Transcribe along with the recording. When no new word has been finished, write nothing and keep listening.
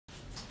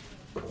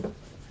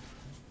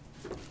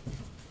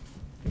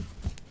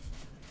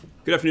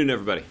Good afternoon,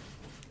 everybody.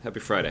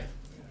 Happy Friday.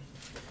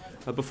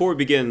 Before we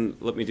begin,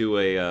 let me do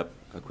a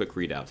quick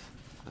readout.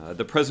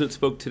 The President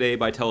spoke today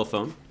by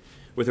telephone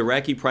with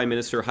Iraqi Prime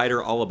Minister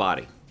Haider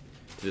al-Abadi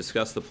to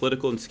discuss the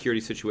political and security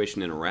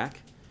situation in Iraq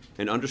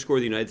and underscore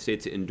the United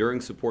States'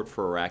 enduring support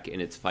for Iraq in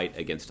its fight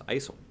against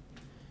ISIL.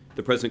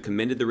 The President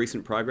commended the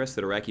recent progress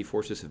that Iraqi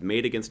forces have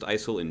made against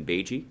ISIL in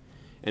Beji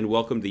and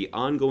welcomed the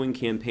ongoing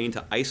campaign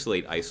to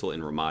isolate ISIL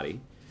in Ramadi,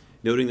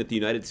 noting that the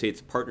United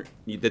States,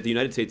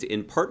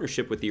 in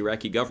partnership with the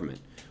Iraqi government,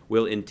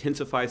 will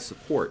intensify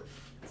support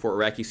for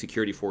Iraqi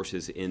security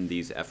forces in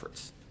these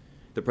efforts.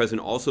 The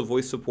President also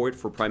voiced support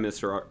for Prime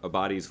Minister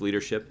Abadi's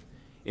leadership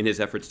in his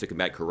efforts to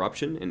combat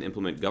corruption and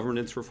implement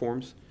governance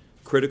reforms,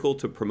 critical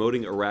to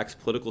promoting Iraq's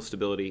political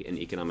stability and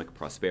economic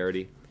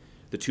prosperity.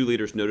 The two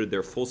leaders noted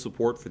their full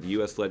support for the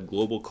U.S.-led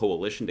global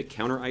coalition to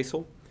counter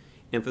ISIL,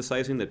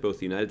 emphasizing that both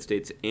the United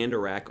States and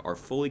Iraq are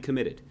fully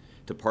committed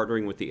to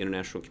partnering with the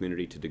international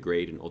community to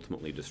degrade and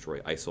ultimately destroy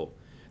ISIL.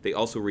 They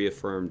also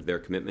reaffirmed their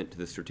commitment to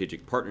the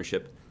strategic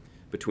partnership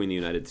between the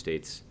United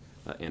States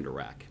and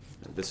Iraq.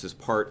 This is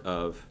part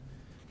of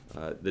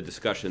the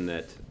discussion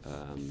that,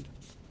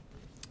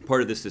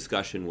 part of this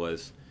discussion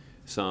was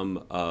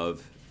some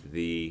of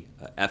the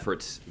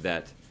efforts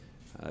that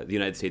the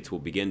United States will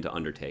begin to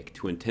undertake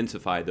to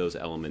intensify those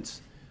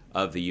elements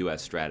of the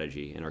U.S.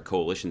 strategy and our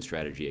coalition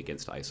strategy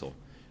against ISIL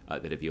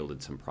that have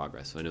yielded some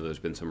progress. I know there's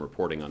been some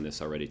reporting on this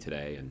already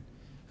today, and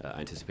I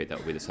anticipate that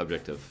will be the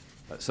subject of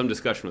some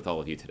discussion with all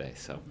of you today.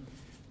 So,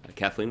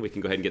 Kathleen, we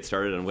can go ahead and get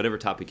started on whatever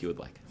topic you would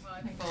like. Well,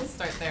 I think we'll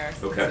start there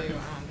okay.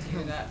 to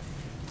do that.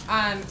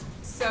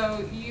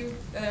 So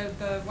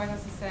the White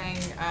House is saying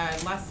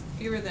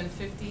fewer than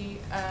 50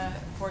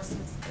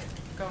 forces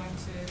going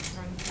to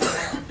Northern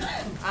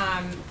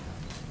Syria.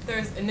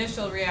 There's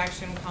initial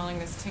reaction calling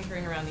this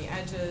tinkering around the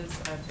edges,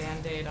 a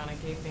Band-Aid on a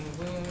gaping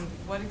wound.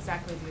 What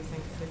exactly do you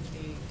think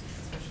 50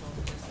 special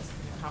forces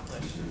can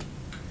accomplish?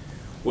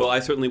 Well, I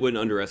certainly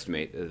wouldn't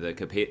underestimate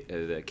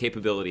the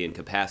capability and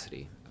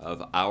capacity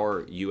of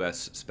our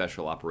U.S.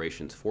 Special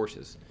Operations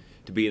Forces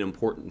to be an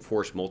important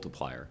force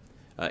multiplier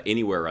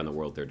anywhere around the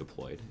world they're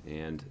deployed.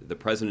 And the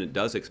President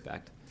does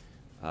expect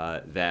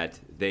that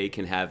they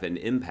can have an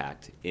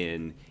impact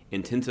in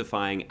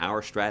intensifying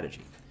our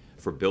strategy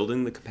for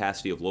building the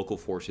capacity of local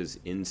forces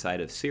inside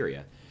of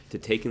Syria to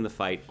taking the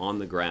fight on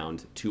the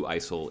ground to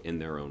ISIL in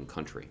their own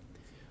country.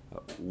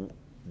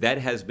 That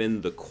has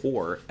been the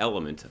core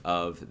element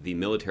of the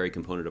military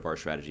component of our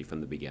strategy from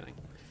the beginning,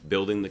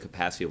 building the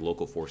capacity of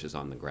local forces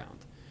on the ground.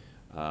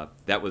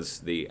 That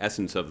was the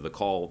essence of the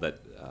call that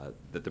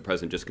the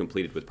President just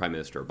completed with Prime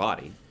Minister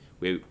Abadi.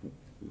 The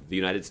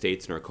United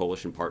States and our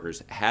coalition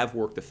partners have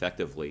worked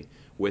effectively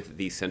with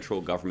the central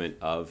government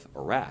of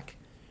Iraq.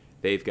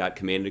 They've got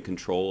command and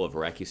control of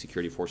Iraqi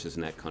security forces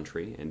in that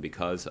country, and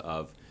because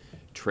of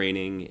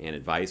training and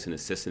advice and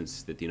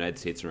assistance that the United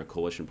States and our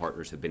coalition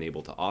partners have been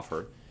able to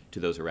offer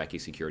to those Iraqi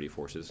security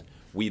forces,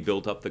 we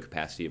built up the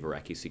capacity of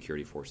Iraqi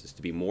security forces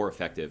to be more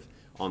effective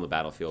on the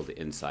battlefield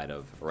inside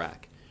of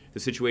Iraq. The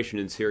situation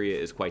in Syria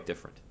is quite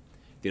different.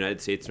 The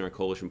United States and our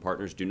coalition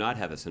partners do not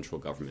have a central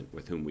government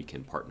with whom we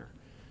can partner.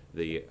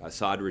 The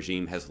Assad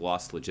regime has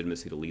lost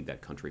legitimacy to lead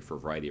that country for a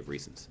variety of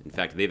reasons. In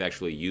fact, they've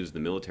actually used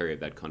the military of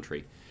that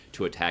country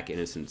to attack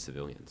innocent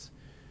civilians.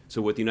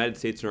 So what the United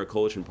States and our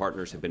coalition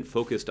partners have been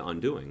focused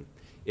on doing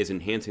is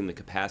enhancing the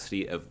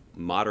capacity of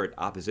moderate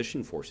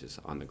opposition forces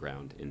on the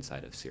ground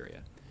inside of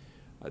Syria.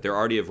 There are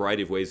already a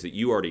variety of ways that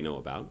you already know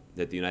about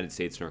that the United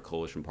States and our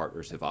coalition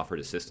partners have offered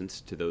assistance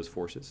to those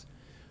forces.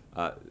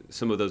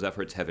 Some of those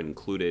efforts have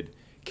included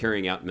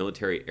carrying out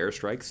military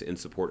airstrikes in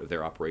support of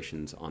their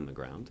operations on the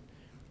ground.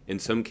 In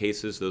some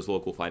cases, those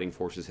local fighting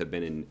forces have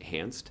been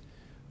enhanced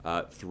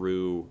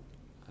through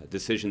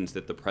decisions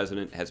that the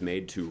President has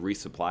made to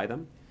resupply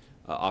them,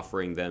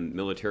 offering them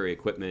military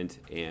equipment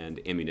and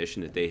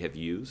ammunition that they have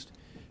used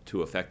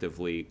to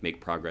effectively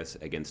make progress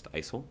against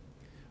ISIL.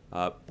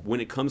 When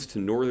it comes to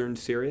northern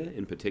Syria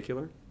in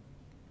particular,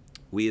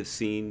 we have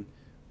seen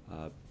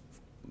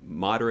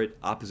moderate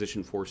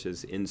opposition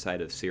forces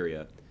inside of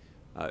Syria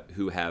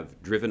who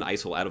have driven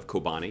ISIL out of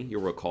Kobani.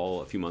 You'll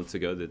recall a few months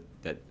ago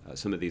that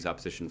some of these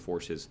opposition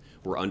forces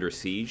were under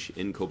siege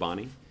in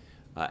Kobani.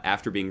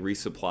 After being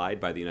resupplied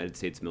by the United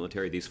States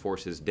military, these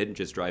forces didn't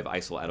just drive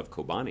ISIL out of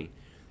Kobani,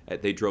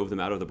 they drove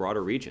them out of the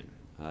broader region.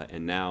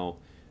 And now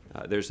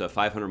there's a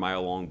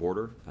 500-mile-long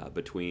border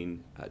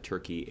between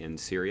Turkey and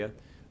Syria.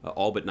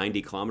 All but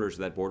 90 kilometers of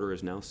that border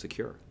is now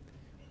secure.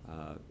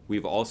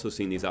 We've also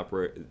seen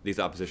these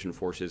opposition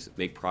forces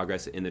make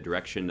progress in the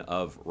direction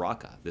of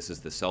Raqqa. This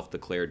is the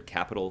self-declared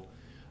capital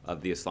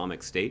of the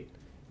Islamic State.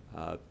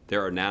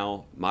 There are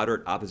now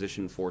moderate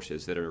opposition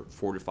forces that are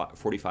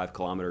 45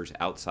 kilometers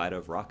outside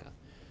of Raqqa.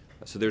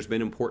 So there's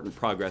been important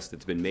progress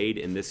that's been made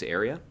in this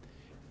area,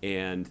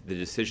 and the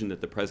decision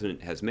that the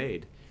President has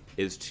made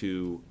is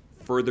to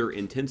further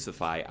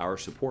intensify our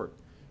support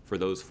for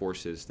those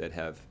forces that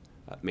have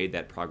made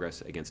that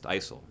progress against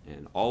ISIL.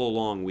 And all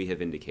along we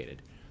have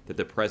indicated that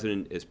the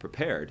President is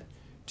prepared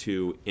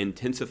to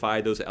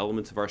intensify those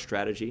elements of our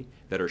strategy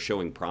that are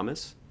showing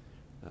promise,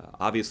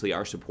 Obviously,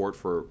 our support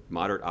for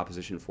moderate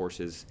opposition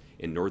forces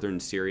in northern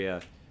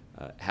Syria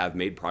have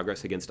made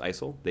progress against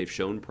ISIL. They've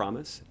shown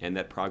promise, and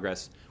that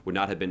progress would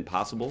not have been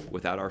possible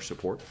without our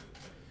support.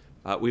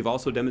 We've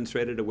also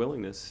demonstrated a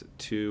willingness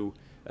to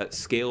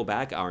scale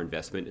back our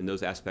investment in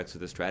those aspects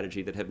of the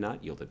strategy that have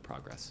not yielded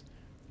progress.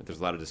 There's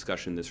a lot of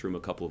discussion in this room a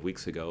couple of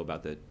weeks ago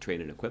about the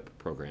Train and Equip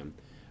program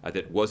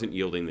that wasn't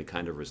yielding the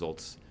kind of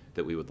results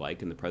that we would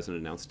like, and the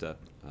President announced a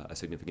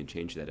significant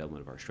change to that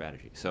element of our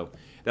strategy. So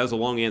that was a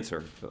long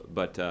answer,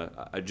 but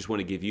I just want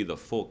to give you the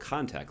full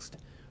context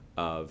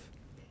of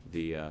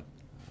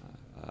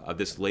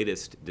this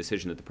latest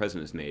decision that the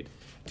President has made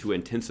to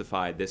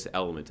intensify this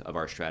element of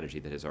our strategy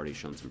that has already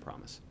shown some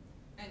promise.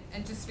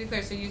 And just to be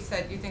clear, so you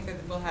said you think that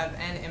it will have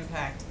an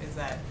impact. Is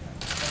that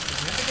a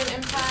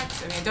significant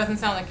impact? I mean, it doesn't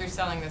sound like you're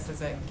selling this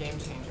as a game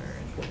changer.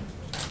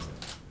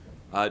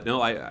 No,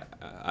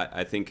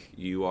 I think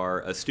you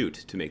are astute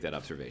to make that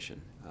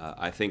observation.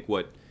 I think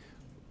what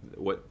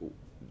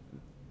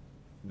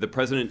the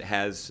President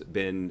has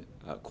been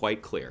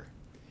quite clear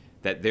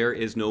that there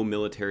is no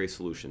military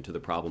solution to the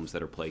problems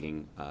that are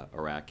plaguing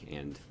Iraq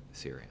and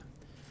Syria.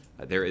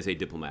 There is a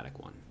diplomatic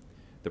one.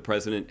 The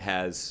President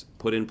has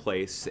put in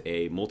place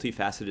a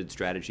multifaceted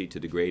strategy to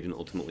degrade and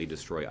ultimately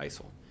destroy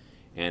ISIL.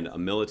 And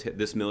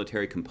this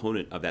military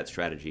component of that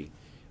strategy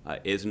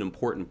is an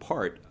important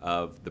part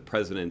of the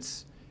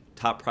President's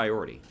top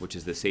priority, which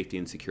is the safety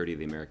and security of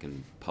the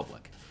American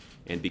public.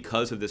 And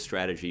because of this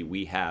strategy,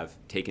 we have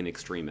taken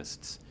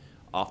extremists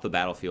off the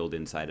battlefield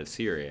inside of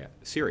Syria,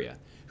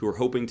 who are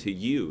hoping to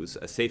use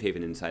a safe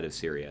haven inside of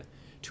Syria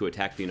to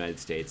attack the United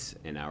States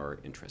and our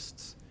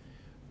interests.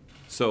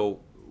 So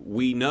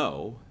we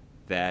know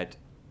that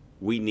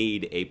we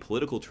need a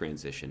political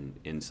transition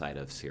inside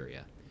of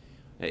Syria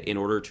in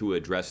order to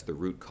address the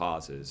root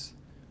cause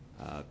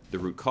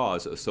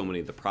of so many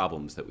of the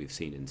problems that we've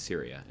seen in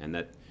Syria, and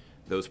that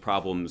those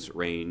problems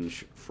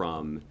range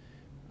from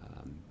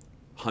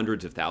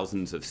hundreds of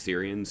thousands of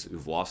Syrians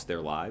who've lost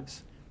their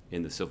lives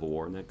in the civil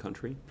war in that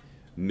country,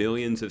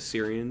 millions of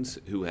Syrians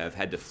who have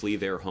had to flee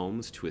their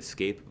homes to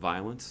escape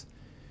violence.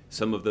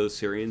 Some of those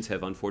Syrians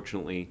have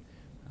unfortunately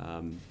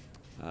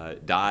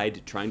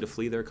died trying to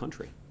flee their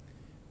country.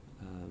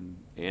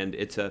 And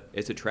it's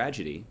a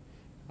tragedy,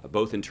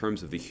 both in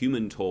terms of the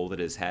human toll that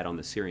it has had on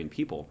the Syrian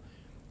people.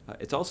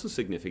 It's also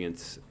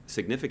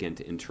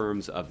significant in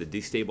terms of the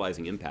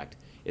destabilizing impact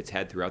it's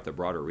had throughout the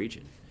broader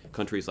region.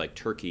 Countries like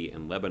Turkey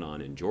and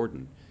Lebanon and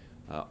Jordan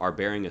are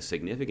bearing a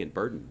significant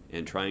burden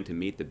in trying to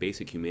meet the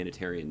basic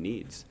humanitarian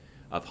needs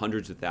of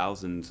hundreds of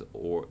thousands,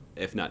 or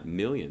if not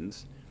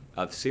millions,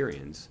 of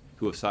Syrians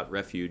who have sought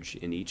refuge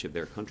in each of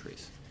their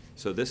countries.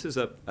 So this is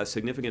a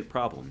significant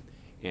problem,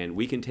 and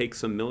we can take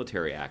some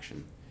military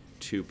action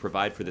to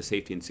provide for the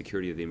safety and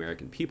security of the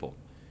American people.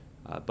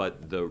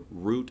 But the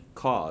root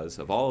cause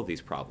of all of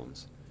these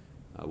problems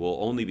will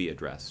only be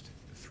addressed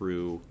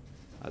through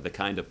the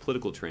kind of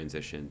political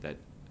transition that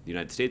the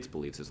United States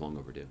believes is long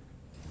overdue.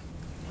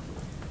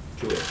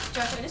 Julia.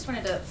 Josh, I just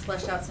wanted to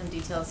flesh out some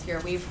details here.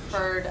 We've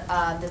heard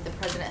that the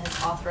President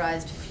has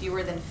authorized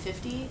fewer than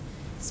 50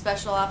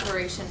 special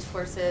operations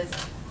forces.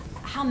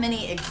 How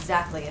many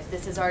exactly, if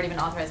this has already been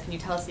authorized, can you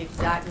tell us the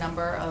exact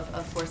number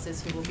of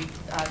forces who will be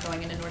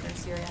going into northern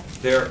Syria?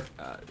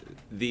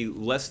 The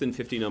less than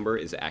 50 number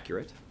is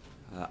accurate.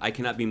 I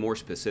cannot be more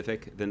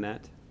specific than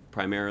that,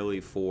 primarily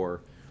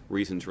for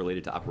reasons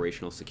related to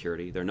operational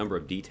security. There are a number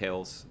of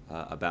details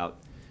about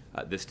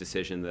this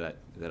decision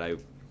that I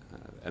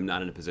am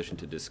not in a position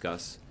to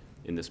discuss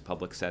in this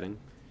public setting,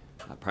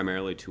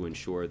 primarily to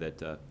ensure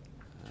that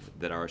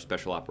our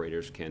special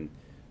operators can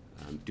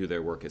do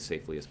their work as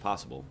safely as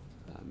possible,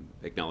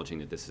 acknowledging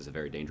that this is a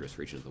very dangerous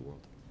region of the world.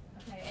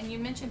 Okay, and you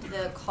mentioned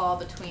the call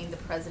between the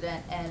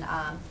President and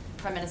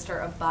Prime Minister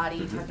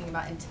Abadi talking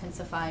about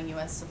intensifying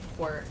U.S.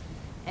 support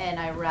in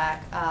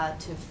Iraq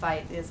to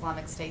fight the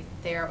Islamic State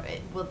there.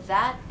 Will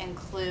that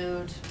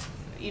include,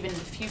 even in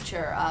the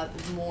future,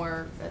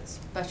 more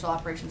special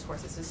operations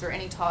forces? Is there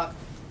any talk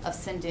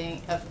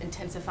of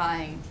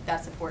intensifying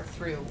that support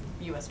through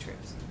U.S.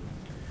 troops?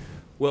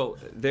 Well,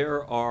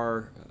 there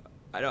are.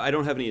 I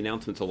don't have any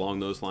announcements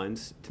along those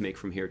lines to make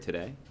from here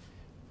today,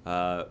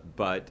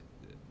 but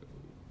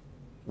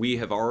we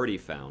have already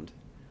found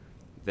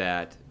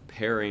that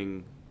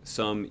pairing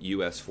some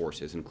U.S.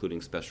 forces, including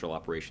special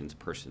operations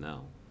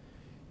personnel,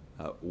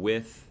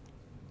 with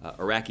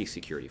Iraqi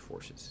security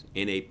forces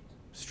in a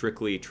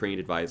strictly trained,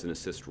 advise, and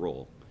assist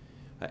role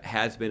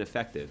has been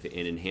effective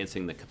in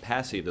enhancing the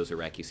capacity of those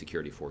Iraqi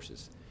security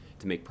forces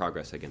to make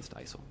progress against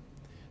ISIL.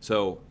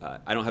 So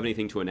I don't have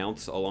anything to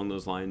announce along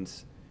those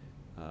lines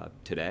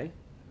today,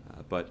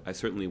 but I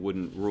certainly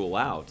wouldn't rule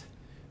out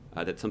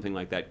that something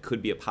like that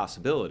could be a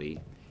possibility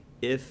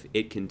if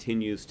it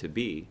continues to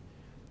be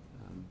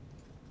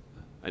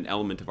an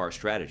element of our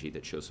strategy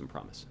that shows some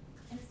promise.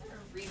 And is there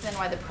a reason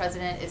why the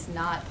President is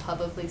not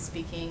publicly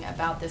speaking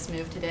about this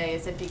move today?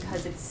 Is it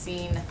because it's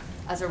seen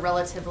as a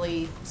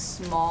relatively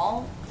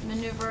small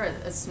maneuver,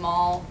 a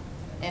small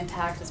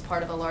impact as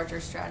part of a larger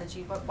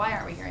strategy? Why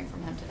aren't we hearing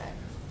from him today?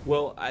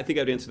 Well, I think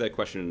I'd answer that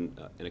question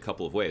in a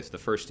couple of ways. The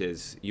first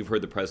is you've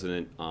heard the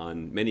President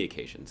on many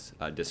occasions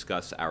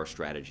discuss our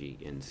strategy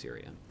in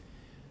Syria.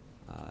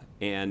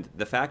 And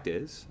the fact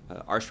is,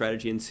 our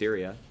strategy in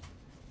Syria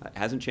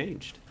hasn't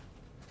changed.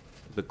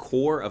 The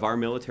core of our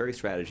military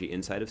strategy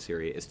inside of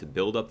Syria is to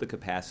build up the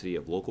capacity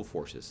of local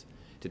forces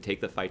to take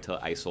the fight to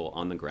ISIL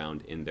on the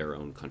ground in their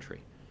own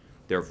country.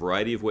 There are a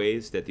variety of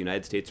ways that the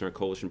United States and our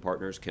coalition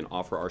partners can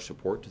offer our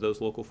support to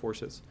those local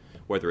forces,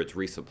 whether it's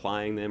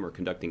resupplying them or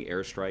conducting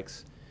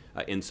airstrikes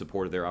in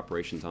support of their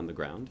operations on the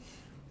ground.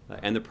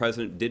 And the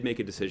President did make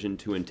a decision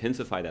to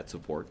intensify that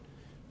support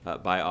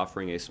by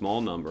offering a small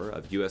number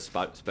of U.S.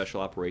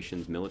 Special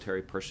Operations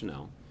military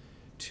personnel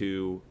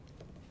to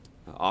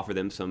offer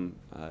them some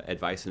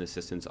advice and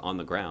assistance on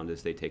the ground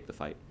as they take the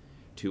fight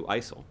to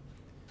ISIL.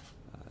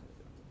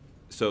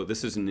 So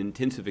this is an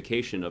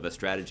intensification of a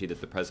strategy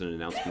that the President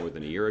announced more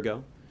than a year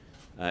ago,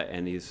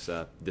 and he's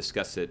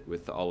discussed it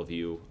with all of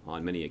you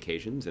on many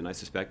occasions, and I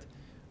suspect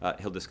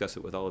he'll discuss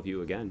it with all of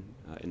you again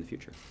in the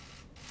future.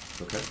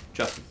 Okay,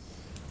 Justin.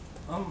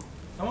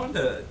 I wanted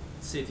to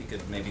see if you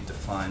could maybe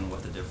define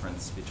what the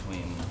difference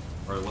between,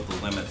 or what the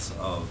limits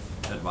of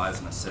advise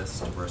and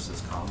assist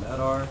versus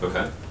combat are.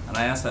 Okay. And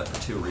I ask that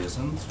for two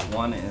reasons.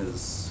 One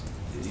is,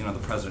 you know, the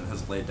President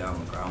has laid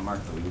down the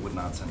groundwork that we would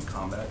not send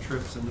combat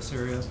troops into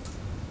Syria.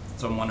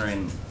 So I'm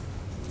wondering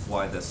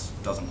why this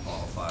doesn't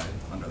qualify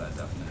under that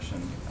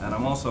definition. And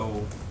I'm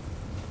also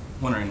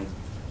wondering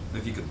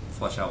if you could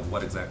flesh out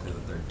what exactly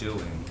that they're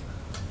doing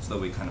so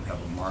that we kind of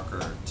have a marker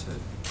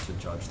to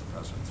judge the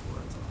President's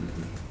words on.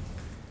 Mm-hmm.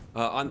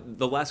 On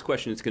the last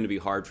question, it's going to be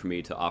hard for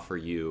me to offer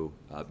you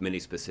many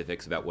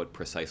specifics about what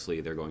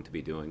precisely they're going to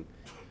be doing,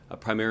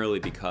 primarily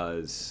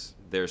because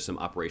there's some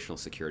operational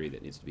security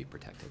that needs to be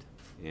protected.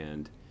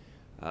 And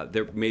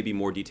there may be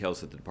more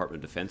details that the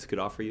Department of Defense could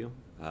offer you,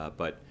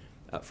 but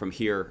from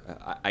here,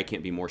 I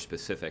can't be more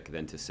specific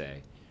than to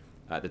say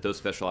that those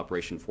special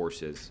operation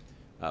forces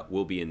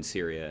will be in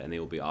Syria and they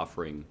will be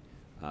offering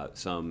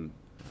some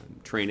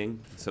training,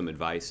 some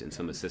advice, and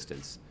some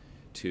assistance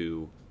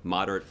to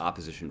moderate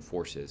opposition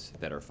forces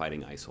that are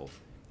fighting ISIL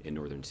in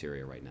northern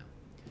Syria right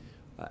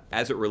now.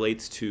 As it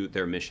relates to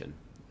their mission,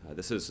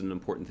 this is an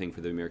important thing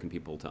for the American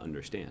people to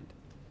understand.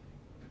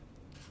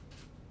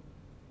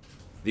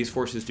 These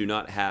forces do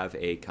not have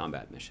a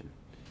combat mission.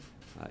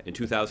 In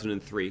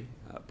 2003,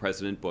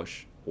 President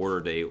Bush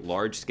ordered a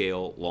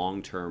large-scale,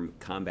 long-term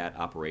combat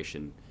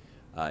operation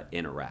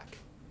in Iraq.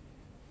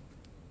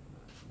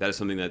 That is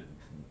something that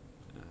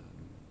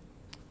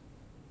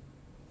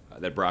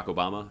Barack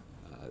Obama,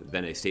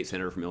 then a state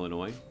senator from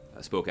Illinois,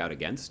 spoke out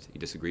against. He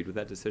disagreed with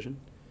that decision.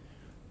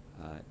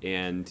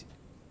 And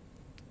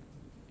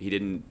he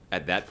didn't,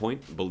 at that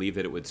point, believe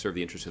that it would serve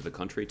the interests of the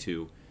country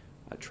to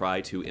try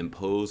to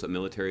impose a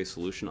military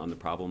solution on the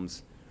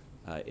problems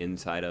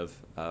inside of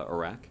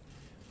Iraq.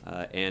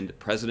 And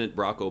President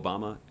Barack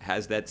Obama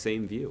has that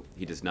same view.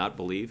 He does not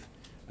believe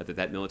that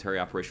that military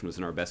operation was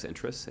in our best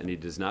interests, and he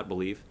does not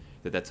believe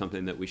that that's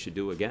something that we should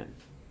do again.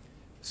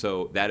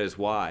 So that is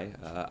why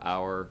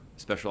our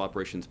special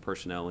operations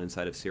personnel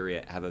inside of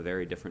Syria have a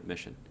very different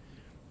mission.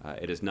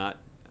 It is not,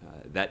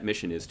 that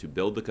mission is to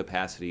build the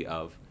capacity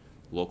of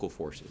local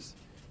forces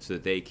so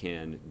that they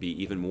can be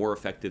even more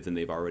effective than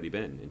they've already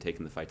been in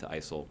taking the fight to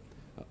ISIL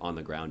on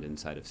the ground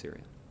inside of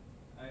Syria.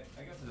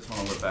 I guess I just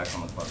want to look back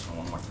on the question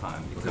one more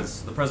time,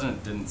 because the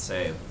President didn't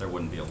say that there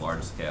wouldn't be a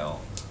large-scale,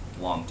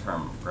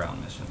 long-term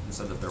ground mission. He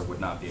said that there would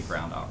not be a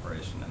ground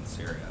operation in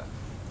Syria.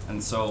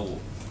 And so,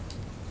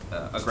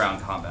 a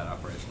ground combat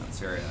operation in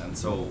Syria. And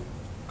so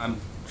I'm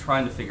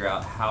trying to figure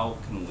out how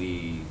can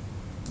we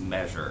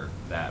measure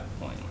that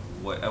point.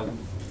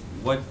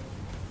 What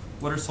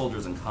are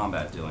soldiers in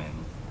combat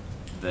doing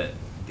that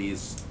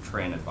these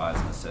train, advise,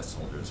 and assist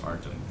soldiers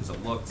aren't doing? Because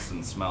it looks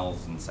and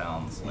smells and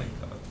sounds like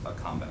a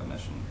combat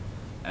mission.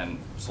 And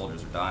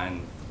soldiers are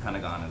dying. The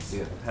Pentagon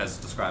has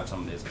described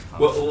some of these as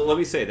combat. Well, let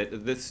me say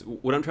that this,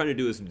 what I'm trying to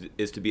do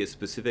is to be as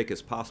specific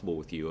as possible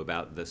with you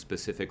about the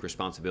specific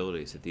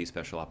responsibilities that these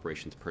special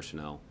operations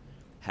personnel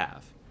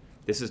have.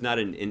 This is not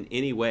in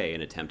any way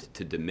an attempt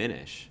to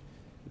diminish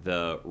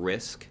the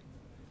risk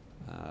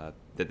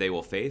that they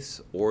will face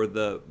or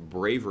the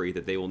bravery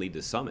that they will need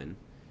to summon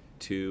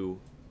to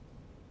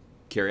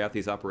carry out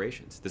these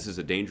operations. This is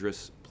a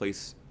dangerous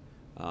place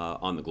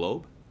on the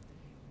globe,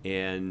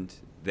 and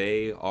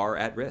they are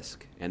at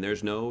risk, and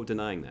there's no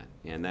denying that.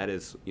 And that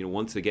is,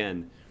 once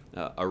again,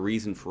 a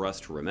reason for us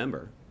to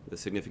remember the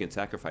significant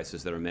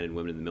sacrifices that our men and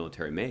women in the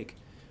military make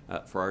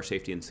for our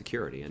safety and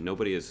security. And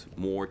nobody is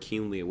more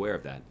keenly aware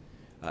of that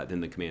than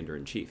the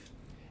Commander-in-Chief.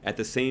 At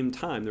the same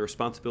time, the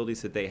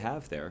responsibilities that they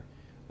have there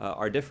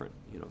are different.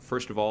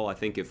 First of all, I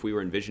think if we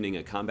were envisioning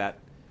a combat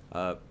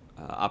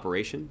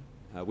operation,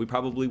 we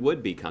probably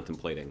would be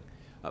contemplating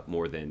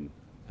more than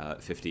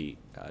 50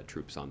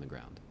 troops on the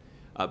ground.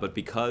 But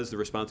because the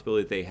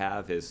responsibility that they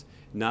have is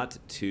not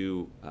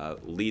to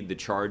lead the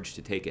charge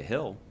to take a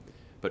hill,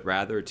 but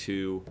rather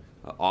to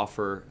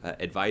offer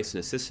advice and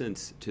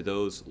assistance to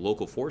those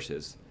local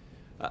forces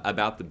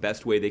about the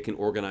best way they can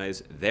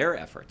organize their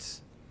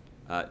efforts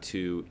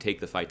to take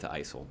the fight to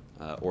ISIL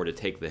or to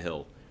take the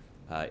hill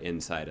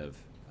inside of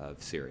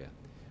Syria.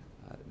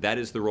 That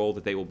is the role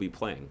that they will be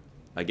playing.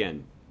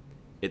 Again,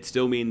 it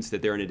still means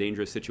that they're in a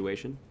dangerous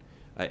situation.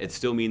 It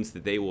still means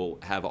that they will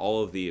have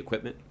all of the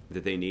equipment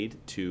that they need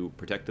to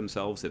protect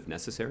themselves if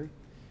necessary.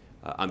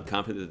 I'm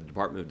confident that the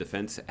Department of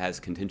Defense has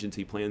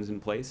contingency plans in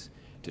place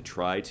to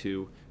try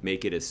to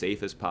make it as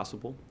safe as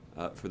possible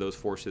for those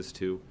forces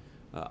to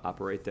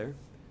operate there.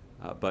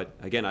 But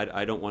again,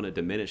 I don't want to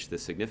diminish the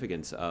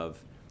significance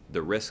of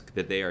the risk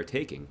that they are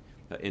taking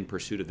in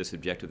pursuit of this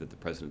objective that the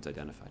President's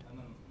identified. And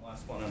then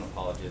last one, and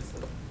apologies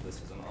that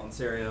this isn't on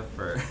Syria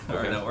for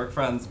our network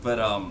friends, but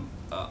on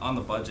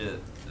the budget,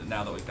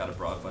 now that we've got a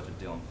broad budget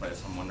deal in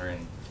place, I'm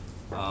wondering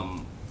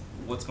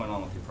what's going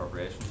on with the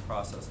appropriations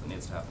process that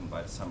needs to happen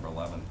by December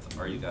 11th?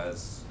 Are you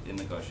guys in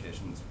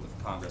negotiations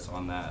with Congress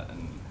on that,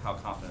 and how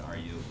confident are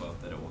you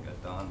both that it will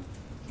get done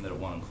and that it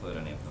won't include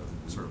any of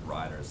the sort of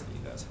riders that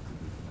you guys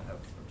have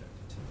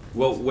objected to?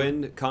 Well,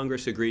 when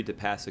Congress agreed to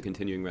pass a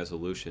continuing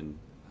resolution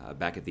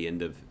back at the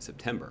end of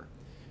September,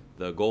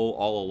 the goal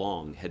all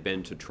along had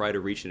been to try to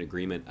reach an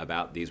agreement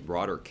about these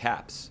broader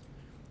caps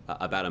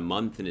about a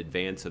month in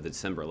advance of the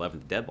December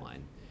 11th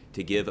deadline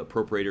to give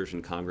appropriators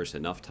in Congress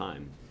enough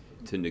time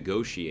to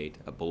negotiate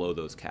below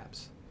those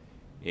caps.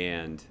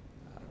 And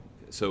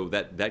so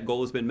that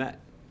goal has been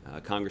met.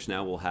 Congress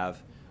now will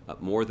have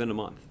more than a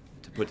month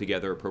to put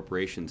together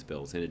appropriations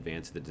bills in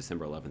advance of the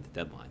December 11th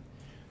deadline.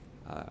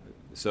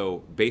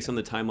 So based on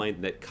the timeline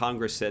that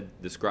Congress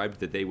described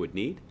that they would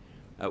need,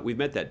 we've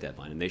met that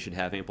deadline, and they should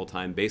have ample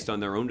time based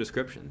on their own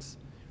descriptions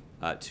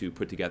to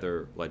put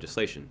together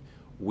legislation.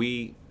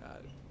 We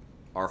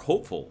are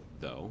hopeful,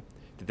 though,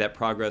 that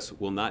progress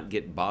will not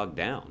get bogged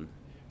down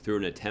through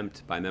an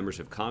attempt by members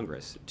of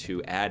Congress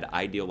to add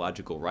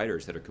ideological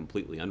riders that are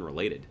completely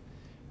unrelated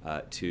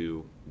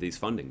to these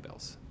funding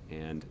bills.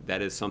 And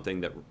that is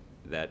something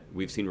that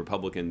we've seen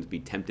Republicans be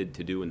tempted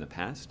to do in the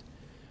past,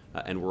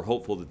 and we're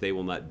hopeful that they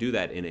will not do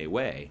that in a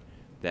way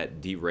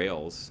that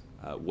derails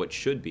what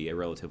should be a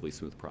relatively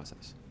smooth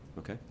process.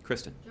 Okay,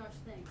 Kristen. Josh,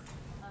 thanks.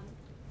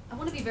 I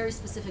want to be very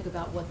specific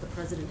about what the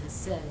President has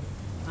said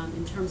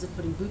in terms of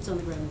putting boots on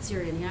the ground in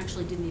Syria, and he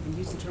actually didn't even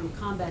use the term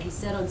combat. He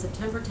said on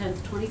September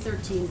 10th,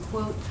 2013,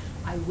 quote,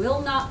 "I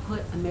will not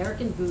put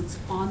American boots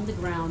on the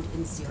ground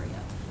in Syria."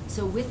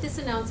 So with this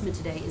announcement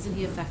today, isn't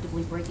he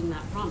effectively breaking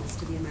that promise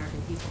to the American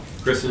people?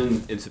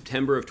 Kristen, in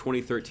September of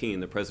 2013,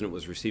 the President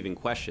was receiving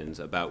questions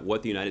about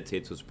what the United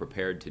States was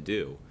prepared to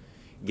do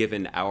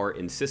given our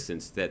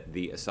insistence that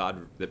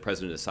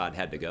President Assad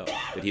had to go,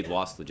 that he'd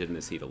lost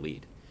legitimacy to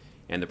lead.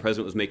 And the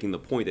President was making the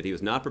point that he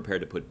was not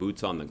prepared to put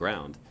boots on the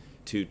ground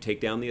to take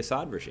down the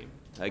Assad regime.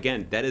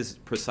 Again, that is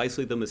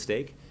precisely the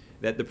mistake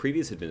that the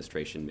previous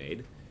administration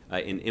made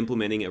in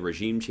implementing a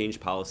regime change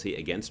policy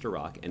against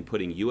Iraq and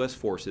putting U.S.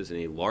 forces in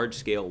a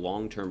large-scale,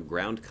 long-term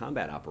ground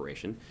combat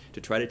operation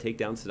to try to take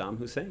down Saddam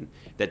Hussein.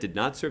 That did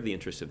not serve the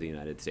interests of the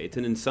United States,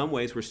 and in some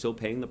ways we're still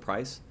paying the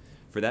price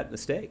for that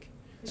mistake.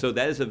 So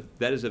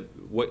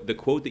what the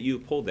quote that you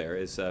pulled there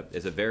is a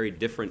very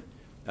different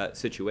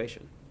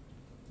situation.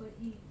 But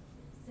he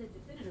said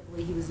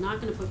definitively he was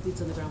not going to put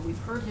boots on the ground. We've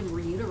heard him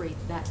reiterate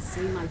that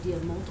same idea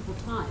multiple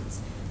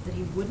times, that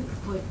he wouldn't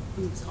put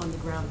boots on the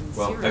ground in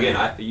Syria. Well,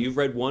 again, you've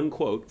read one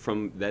quote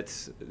from that,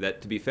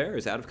 to be fair,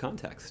 is out of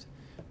context.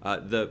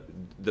 The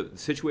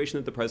situation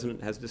that the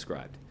President has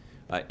described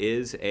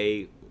is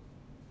a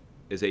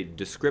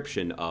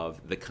description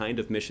of the kind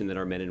of mission that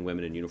our men and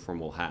women in uniform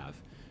will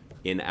have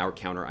in our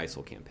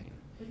counter-ISIL campaign.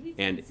 But he's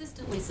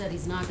consistently said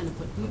he's not going to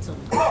put boots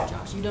on the ground,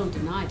 Josh. You don't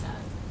deny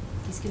that.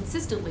 He's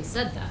consistently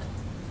said that.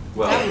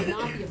 Well, that would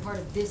not be a part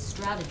of this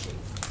strategy.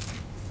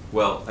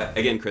 Well,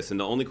 again, Kristen,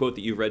 the only quote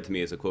that you read to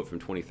me is a quote from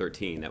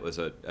 2013. That was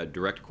a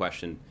direct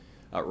question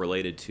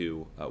related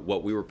to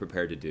what we were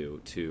prepared to do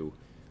to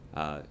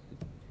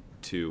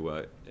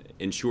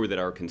ensure that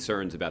our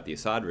concerns about the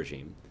Assad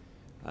regime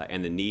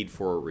and the need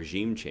for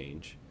regime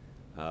change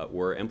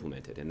were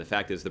implemented. And the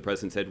fact is, the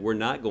President said we're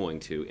not going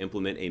to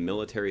implement a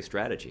military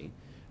strategy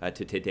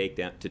to take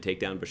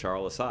down Bashar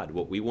al-Assad.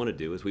 What we want to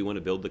do is we want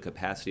to build the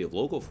capacity of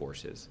local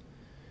forces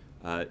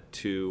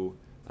to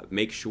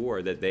make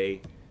sure that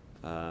they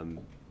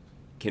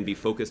can be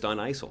focused on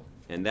ISIL.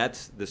 And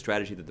that's the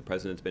strategy that the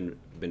President's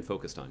been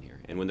focused on here.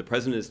 And when the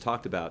President has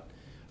talked about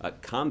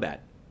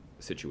combat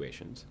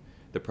situations,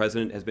 the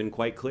President has been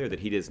quite clear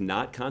that he does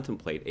not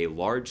contemplate a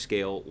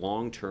large-scale,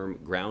 long-term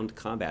ground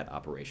combat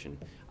operation,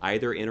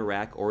 either in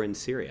Iraq or in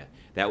Syria.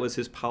 That was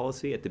his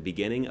policy at the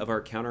beginning of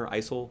our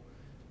counter-ISIL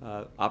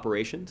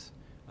operations,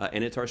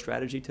 and it's our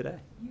strategy today.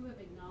 You have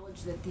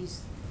acknowledged that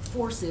these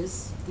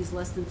forces, these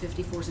less than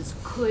 50 forces,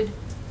 could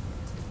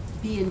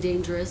be in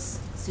dangerous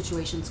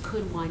situations,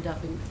 could wind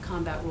up in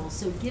combat roles.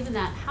 So given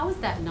that, how is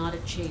that not a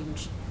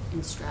change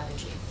in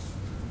strategy?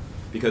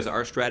 Because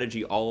our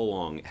strategy all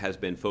along has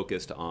been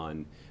focused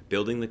on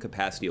building the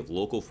capacity of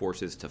local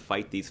forces to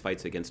fight these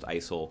fights against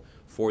ISIL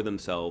for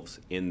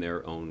themselves in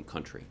their own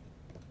country.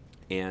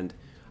 And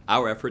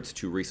our efforts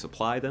to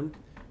resupply them,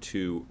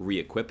 to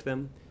re-equip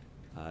them,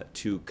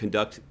 to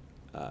conduct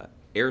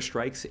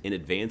airstrikes in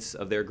advance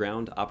of their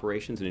ground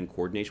operations and in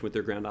coordination with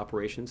their ground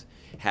operations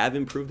have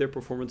improved their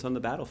performance on the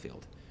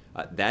battlefield.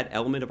 That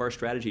element of our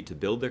strategy to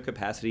build their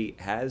capacity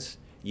has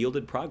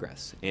yielded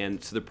progress.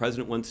 And so the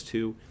President wants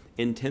to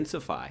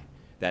intensify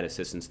that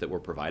assistance that we're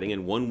providing.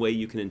 And one way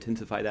you can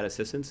intensify that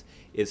assistance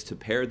is to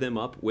pair them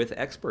up with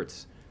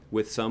experts,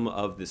 with some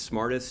of the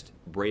smartest,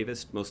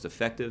 bravest, most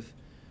effective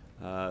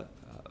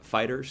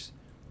fighters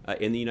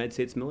in the United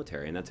States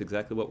military. And that's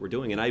exactly what we're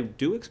doing. And I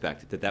do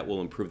expect that that will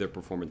improve their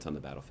performance on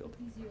the battlefield.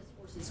 These U.S.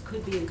 forces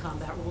could be in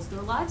combat roles.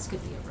 Their lives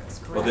could be at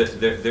risk, Well,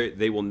 correct?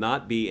 they will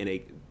not be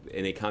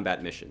in a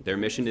combat mission. Their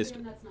mission is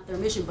That's not their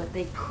mission, but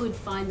they could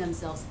find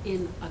themselves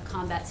in a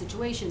combat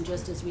situation,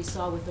 just as we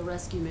saw with the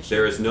rescue mission.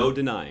 There is no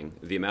denying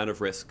the amount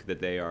of risk that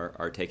they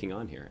are taking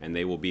on here, and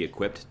they will be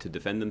equipped to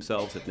defend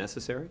themselves if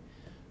necessary.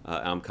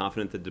 I'm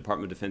confident that the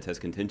Department of Defense has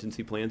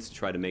contingency plans to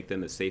try to make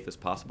them as safe as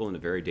possible in a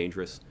very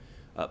dangerous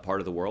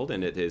part of the world,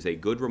 and it is a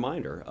good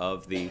reminder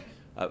of the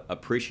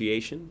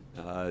appreciation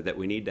that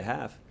we need to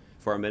have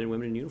for our men and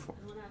women in uniform.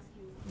 I want to ask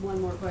you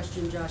one more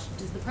question, Josh.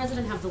 Does the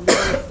President have the legal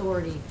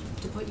authority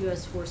to put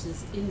U.S.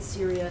 forces in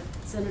Syria?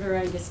 Senator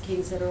Angus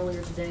King said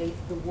earlier today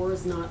the war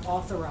is not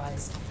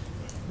authorized,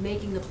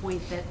 making the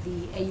point that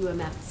the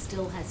AUMF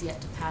still has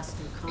yet to pass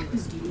through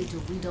Congress. Do you need to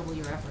redouble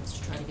your efforts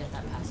to try to get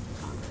that passed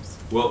through Congress?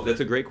 Well, that's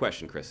a great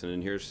question, Kristen,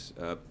 and here's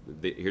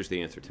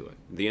the answer to it.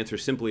 The answer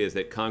simply is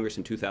that Congress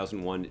in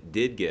 2001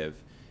 did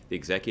give the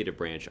executive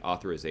branch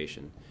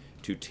authorization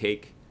to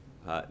take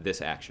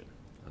this action,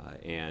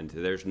 and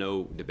there's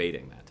no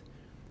debating that.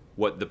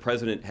 What the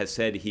President has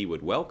said he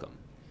would welcome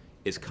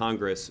is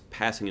Congress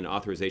passing an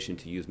authorization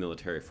to use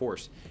military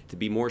force to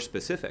be more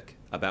specific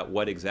about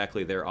what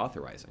exactly they're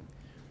authorizing.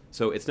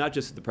 So it's not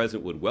just that the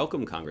President would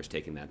welcome Congress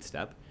taking that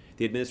step.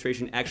 The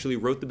administration actually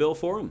wrote the bill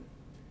for him.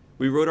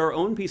 We wrote our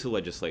own piece of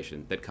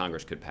legislation that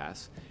Congress could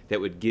pass that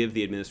would give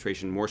the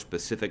administration more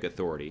specific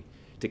authority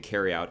to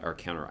carry out our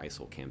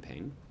counter-ISIL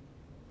campaign.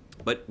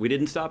 But we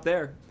didn't stop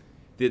there.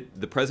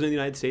 The President of the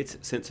United States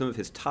sent some of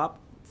his top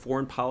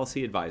foreign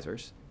policy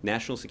advisors,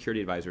 national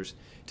security advisors,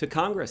 to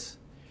Congress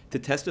to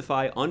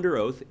testify under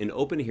oath in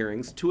open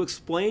hearings to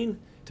explain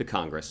to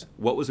Congress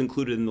what was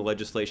included in the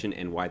legislation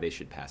and why they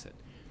should pass it.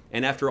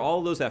 And after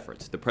all those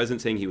efforts, the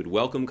President saying he would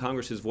welcome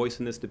Congress's voice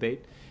in this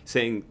debate,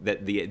 saying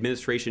that the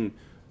administration,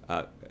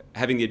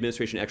 having the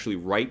administration actually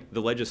write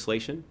the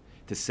legislation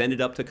to send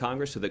it up to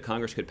Congress so that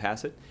Congress could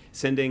pass it,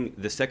 sending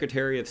the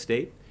Secretary of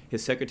State,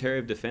 his Secretary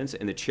of Defense,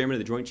 and the Chairman of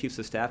the Joint Chiefs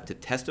of Staff to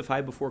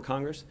testify before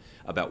Congress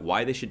about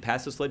why they should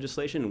pass this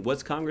legislation. And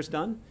what's Congress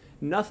done?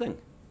 Nothing.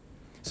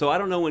 So I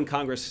don't know when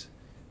Congress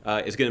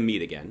is going to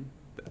meet again.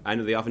 I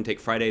know they often take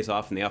Fridays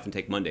off and they often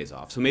take Mondays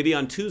off. So maybe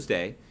on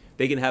Tuesday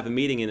they can have a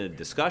meeting and a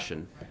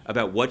discussion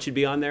about what should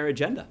be on their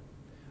agenda.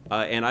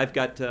 And I've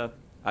got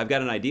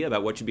an idea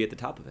about what should be at the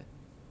top of it.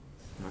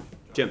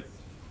 Jim.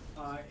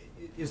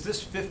 Is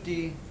this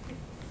 50,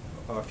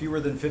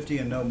 fewer than 50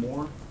 and no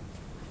more?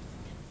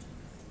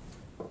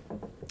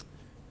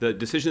 The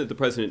decision that the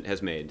President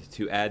has made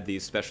to add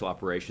these special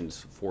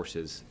operations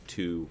forces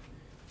to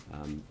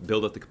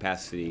build up the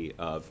capacity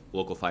of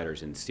local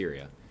fighters in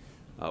Syria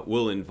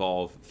will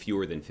involve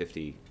fewer than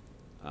 50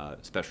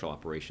 special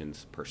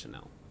operations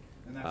personnel.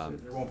 And that's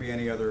it. There won't be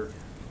any other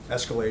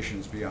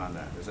escalations beyond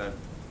that. Is that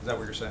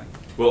what you're saying?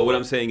 Well, what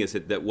I'm saying is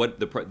that what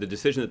the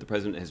decision that the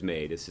President has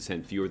made is to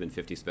send fewer than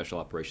 50 special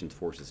operations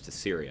forces to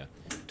Syria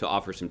to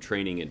offer some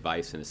training,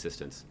 advice, and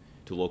assistance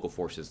to local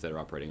forces that are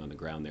operating on the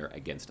ground there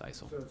against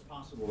ISIL. So it's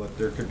possible that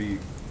there could be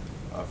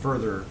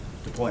further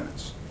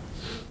deployments.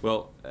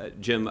 Well,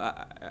 Jim,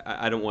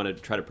 I don't want to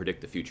try to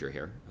predict the future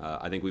here.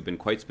 I think we've been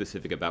quite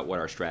specific about what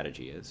our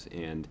strategy is,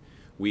 and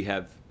we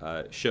have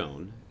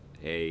shown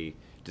a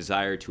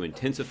desire to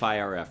intensify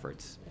our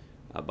efforts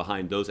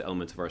behind those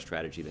elements of our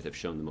strategy that have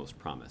shown the most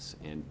promise.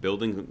 And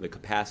building the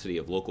capacity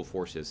of local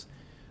forces,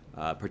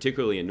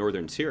 particularly in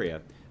northern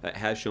Syria,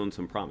 has shown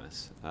some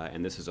promise.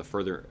 And this is a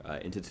further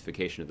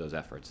intensification of those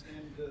efforts.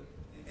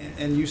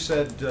 And you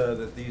said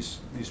that these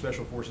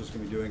special forces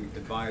can be doing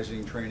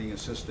advising, training,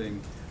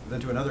 assisting. Then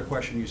to another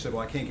question, you said,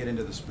 well, I can't get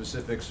into the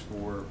specifics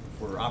for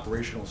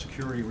operational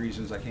security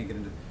reasons. I can't get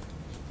into.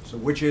 So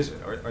which is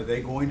it? Are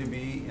they going to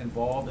be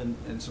involved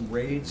in some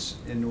raids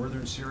in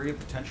northern Syria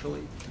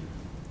potentially?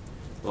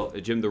 Well,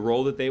 Jim, the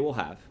role that they will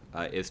have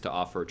is to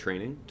offer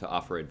training, to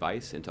offer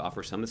advice, and to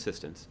offer some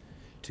assistance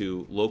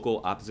to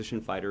local opposition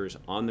fighters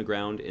on the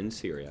ground in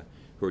Syria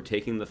who are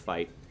taking the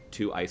fight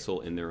to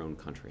ISIL in their own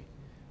country.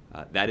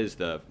 That is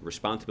the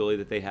responsibility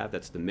that they have.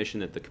 That's the mission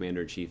that the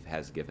Commander-in-Chief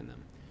has given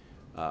them.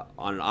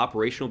 On an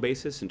operational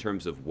basis, in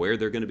terms of where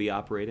they're going to be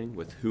operating,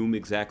 with whom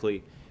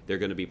exactly they're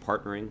going to be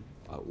partnering,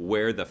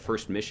 where the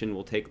first mission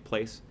will take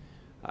place,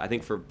 I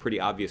think for pretty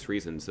obvious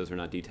reasons, those are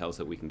not details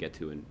that we can get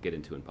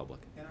into in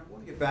public. And I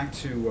want to get back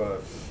to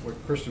what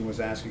Kristen was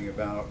asking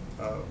about,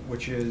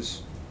 which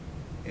is,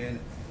 and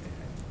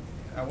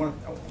I want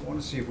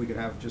to see if we could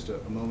have just a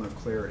moment of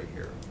clarity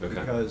here, Okay.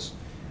 Because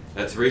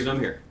That's the reason I'm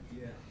here.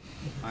 yeah,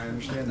 I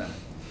understand that.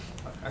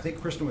 I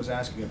think Kristen was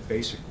asking a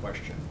basic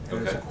question,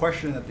 and it's a Okay.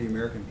 question that the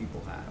American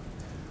people have.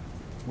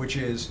 which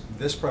is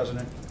this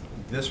president,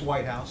 this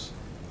White House,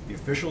 the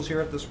officials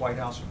here at this White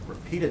House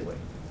repeatedly,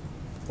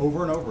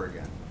 over and over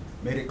again,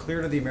 made it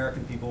clear to the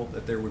American people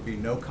that there would be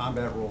no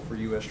combat role for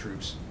U.S.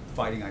 troops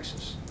fighting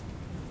ISIS.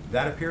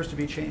 That appears to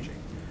be changing.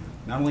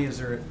 Not only is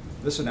there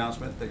this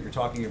announcement that you're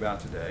talking about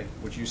today,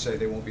 which you say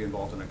they won't be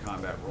involved in a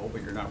combat role,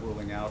 but you're not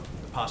ruling out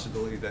the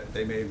possibility that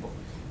they may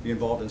be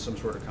involved in some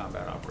sort of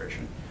combat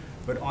operation.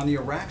 But on the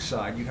Iraq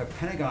side, you have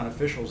Pentagon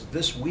officials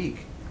this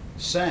week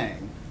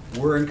saying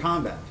we're in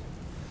combat.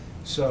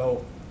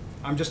 So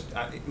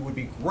it would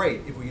be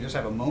great if we could just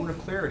have a moment of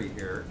clarity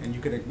here and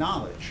you could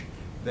acknowledge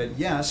that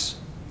yes,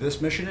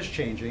 this mission is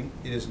changing.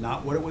 It is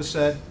not what it was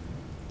said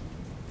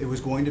it was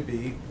going to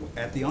be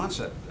at the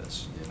onset of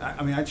this.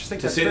 I mean, I just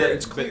think that's fair.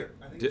 It's clear.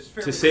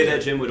 To say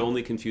that, Jim, would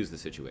only confuse the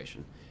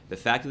situation. The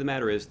fact of the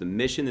matter is the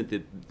mission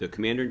that the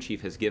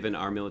Commander-in-Chief has given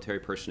our military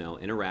personnel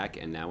in Iraq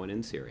and now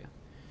in Syria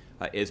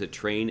is a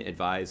train,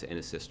 advise, and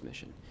assist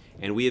mission.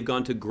 And we have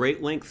gone to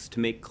great lengths to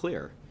make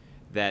clear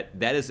that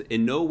that is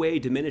in no way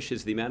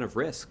diminishes the amount of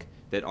risk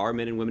that our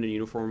men and women in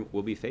uniform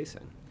will be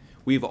facing.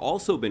 We've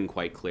also been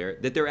quite clear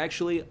that there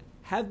actually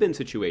have been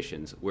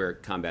situations where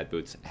combat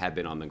boots have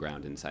been on the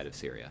ground inside of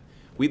Syria.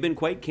 We've been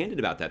quite candid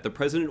about that. The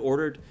President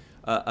ordered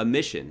a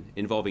mission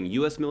involving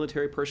U.S.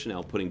 military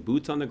personnel putting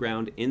boots on the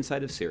ground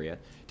inside of Syria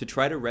to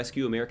try to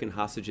rescue American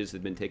hostages that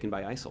had been taken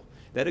by ISIL.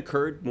 That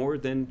occurred more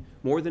than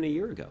a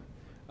year ago.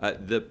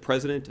 The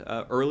President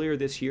earlier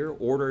this year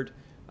ordered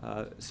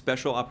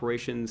special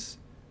operations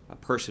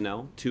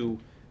personnel to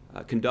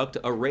conduct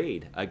a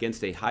raid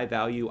against a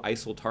high-value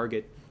ISIL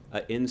target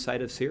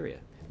inside of Syria.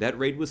 That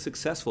raid was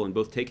successful in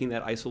both taking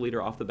that ISIL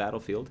leader off the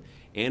battlefield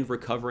and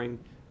recovering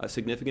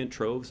significant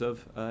troves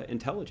of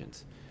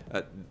intelligence.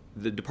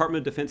 The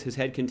Department of Defense has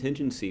had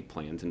contingency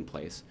plans in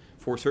place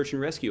for search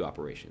and rescue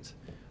operations.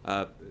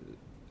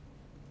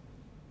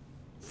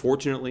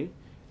 Fortunately,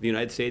 the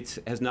United States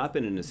has not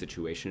been in a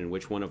situation in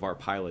which one of our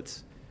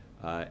pilots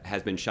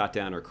has been shot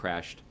down or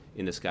crashed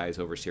in the skies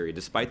over Syria,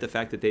 despite the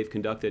fact that they've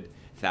conducted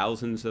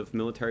thousands of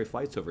military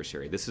flights over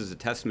Syria. This is a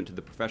testament to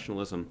the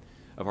professionalism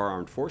of our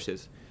armed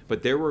forces,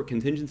 but there were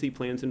contingency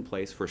plans in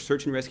place for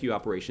search and rescue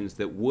operations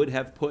that would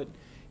have put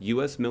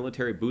U.S.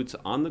 military boots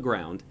on the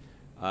ground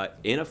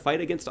in a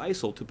fight against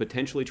ISIL to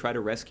potentially try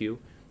to rescue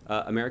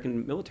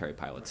American military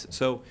pilots.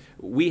 So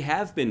we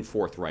have been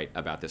forthright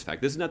about this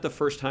fact. This is not the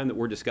first time that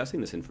we're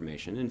discussing this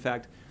information. In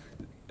fact,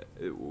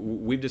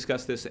 we've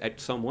discussed this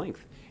at some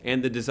length.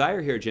 And the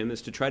desire here, Jim,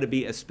 is to try to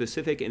be as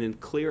specific and as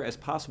clear as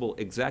possible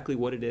exactly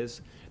what it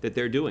is that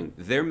they're doing.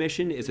 Their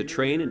mission is a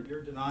train.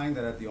 You're denying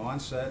that at the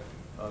onset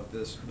of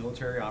this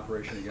military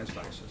operation against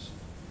ISIS,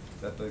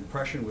 that the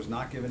impression was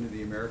not given to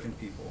the American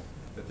people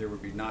that there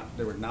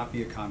would not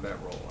be a combat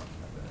role.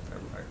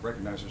 I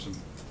recognize there's some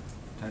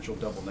potential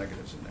double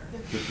negatives in there.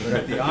 But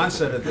at the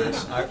onset of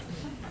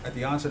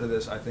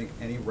this, I think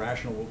any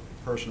rational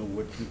person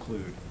would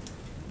conclude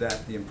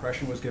that the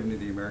impression was given to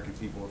the American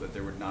people that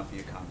there would not be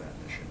a combat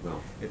mission.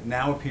 Well, it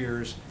now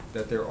appears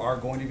that there are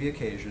going to be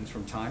occasions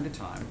from time to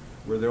time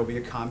where there will be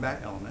a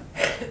combat element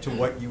to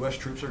what U.S.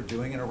 troops are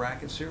doing in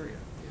Iraq and Syria.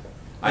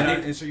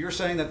 And so you're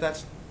saying that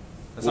that's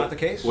not the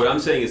case? What I'm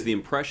saying is the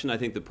impression I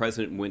think the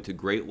President went to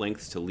great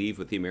lengths to leave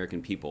with the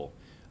American people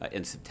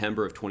in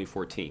September of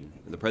 2014.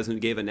 And the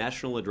President gave a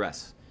national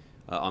address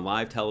on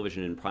live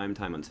television in prime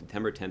time on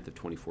September 10th of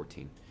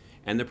 2014.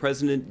 And the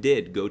President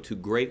did go to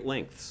great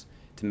lengths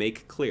to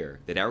make clear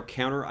that our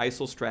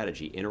counter-ISIL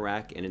strategy in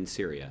Iraq and in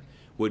Syria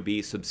would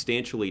be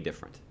substantially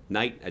different.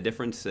 A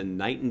difference in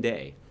night and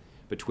day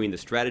between the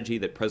strategy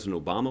that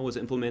President Obama was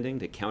implementing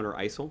to counter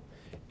ISIL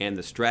and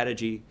the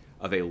strategy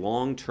of a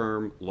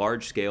long-term,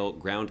 large-scale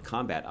ground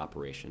combat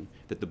operation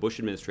that the Bush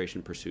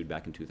administration pursued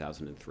back in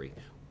 2003.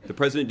 The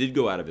President did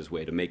go out of his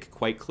way to make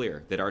quite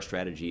clear that our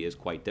strategy is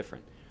quite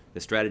different. The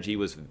strategy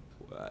was,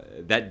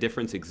 that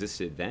difference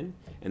existed then,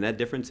 and that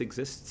difference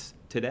exists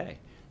today.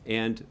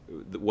 And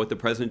what the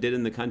President did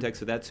in the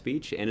context of that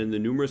speech and in the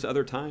numerous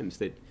other times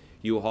that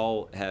you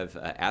all have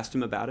asked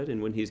him about it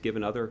and when he's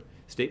given other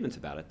statements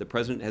about it, the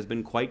President has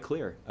been quite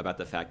clear about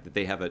the fact that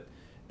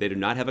they do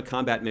not have a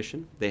combat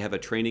mission. They have a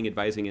training,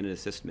 advising, and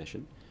assist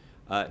mission.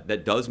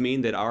 That does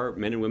mean that our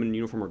men and women in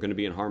uniform are going to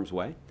be in harm's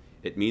way.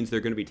 It means they're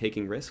going to be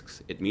taking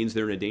risks. It means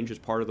they're in a dangerous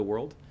part of the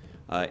world.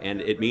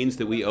 And it means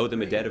that we owe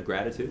them a debt of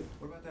gratitude.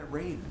 What about that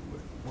raid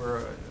where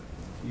a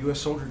U.S.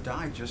 soldier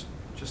died just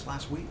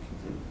last week?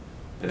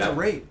 It's a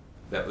raid.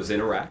 That was in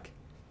Iraq.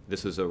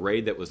 This was a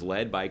raid that was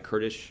led by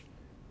Kurdish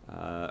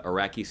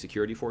Iraqi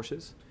security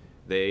forces.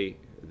 The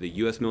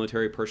U.S.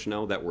 military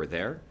personnel that were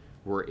there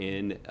were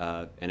in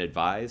an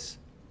advise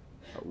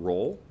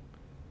role.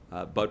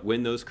 But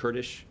when those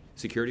Kurdish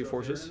security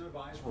forces... in an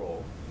advise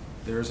role,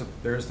 there's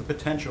the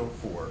potential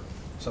for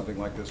something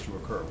like this to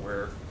occur,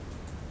 where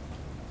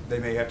they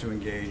may have to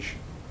engage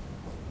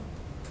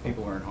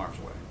people who are in harm's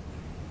way.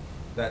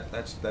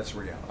 That's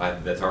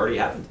reality. That's already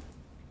happened.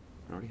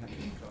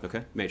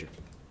 Okay, Major.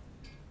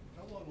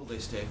 How long will they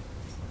stay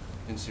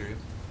in Syria?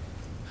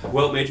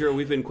 Well, Major,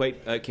 we've been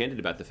quite candid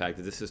about the fact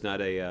that this is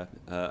not a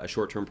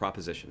short-term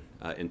proposition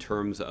in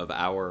terms of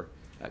our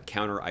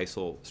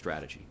counter-ISIL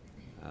strategy.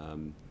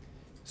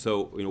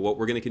 So what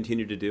we're going to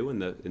continue to do,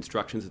 and the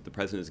instructions that the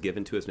President has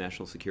given to his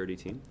national security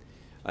team,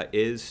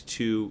 is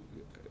to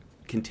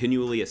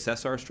continually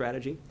assess our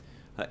strategy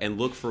and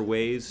look for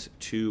ways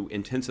to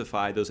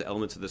intensify those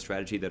elements of the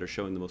strategy that are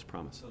showing the most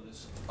promise. So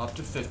this up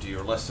to 50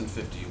 or less than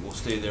 50 will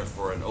stay there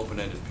for an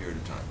open-ended period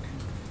of time?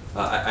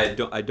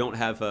 I don't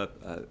have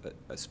a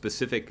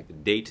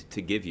specific date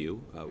to give you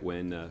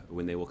when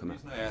they will come out.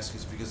 The reason I ask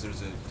is because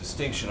there's a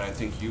distinction I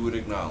think you would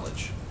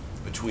acknowledge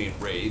between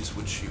raids,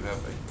 which you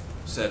have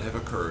said have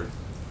occurred,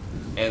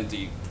 and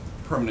the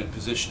permanent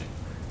positioning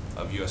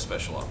of U.S.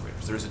 Special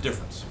Operators. There's a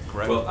difference,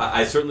 correct? Well,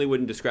 I certainly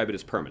wouldn't describe it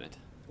as permanent.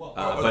 Well,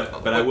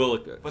 but I will.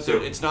 But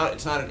so it's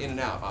not an in and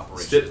out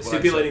operation.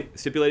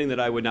 Stipulating that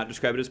I would not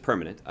describe it as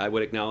permanent, I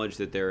would acknowledge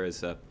that there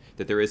is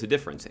a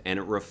difference, and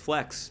it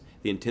reflects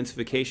the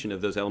intensification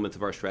of those elements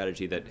of our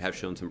strategy that have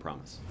shown some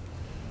promise.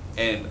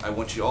 And I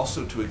want you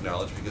also to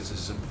acknowledge, because this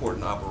is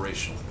important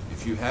operationally,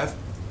 if you have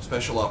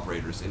special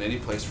operators in any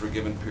place for a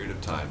given period of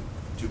time,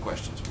 two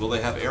questions. Will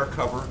they have air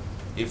cover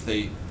if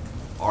they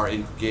are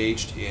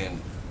engaged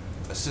in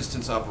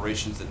assistance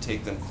operations that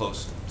take them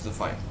close to the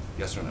fight?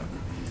 Yes or no?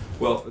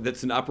 Well,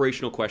 that's an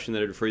operational question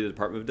that I'd refer to the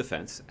Department of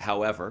Defense.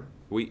 However,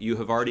 you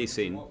have already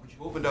seen... Well,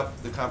 you opened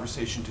up the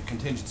conversation to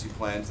contingency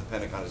plans the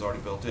Pentagon has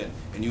already built in,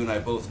 and you and I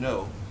both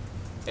know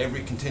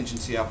every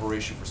contingency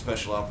operation for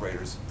special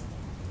operators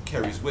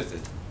carries with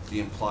it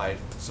the implied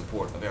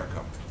support of air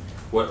cover.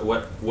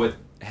 What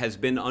has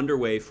been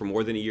underway for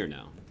more than a year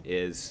now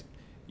is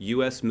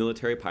U.S.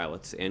 military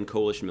pilots and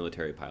coalition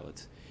military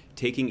pilots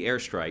taking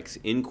airstrikes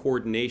in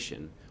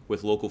coordination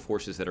with local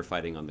forces that are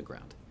fighting on the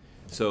ground.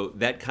 So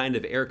that kind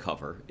of air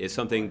cover is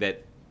something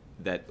that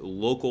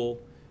local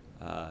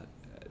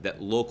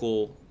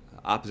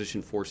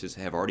opposition forces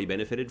have already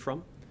benefited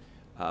from.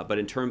 But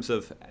in terms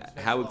of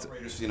how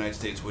operators of the United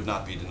States would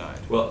not be denied.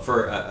 Well,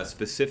 for a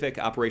specific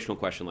operational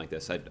question like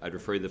this, I'd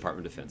refer you to the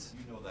Department of Defense.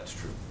 You know that's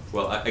true.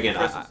 Well, again, the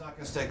President's not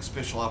going to stick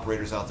special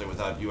operators out there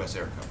without U.S.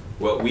 air cover.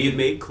 Well, we have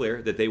made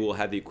clear that they will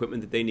have the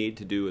equipment that they need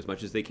to do as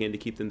much as they can to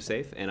keep them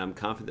safe, and I'm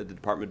confident that the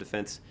Department of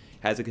Defense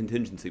has a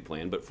contingency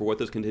plan. But for what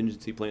those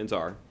contingency plans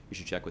are, you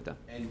should check with them.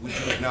 And would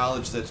you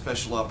acknowledge that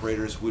special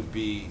operators would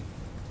be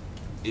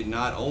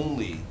not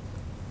only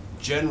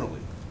generally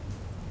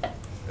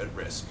at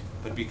risk,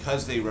 but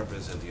because they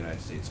represent the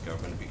United States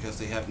government, because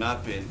they have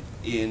not been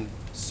in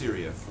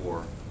Syria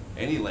for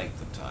any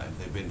length of time,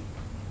 they've been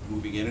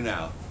moving in and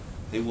out,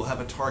 they will have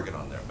a target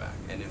on their back.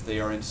 And if they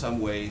are in some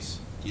ways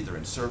either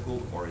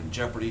encircled or in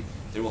jeopardy,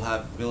 they will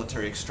have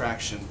military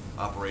extraction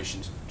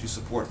operations to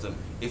support them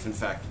if, in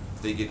fact,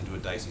 they get into a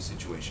dicey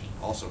situation.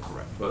 Also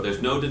correct. Well,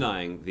 there's no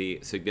denying the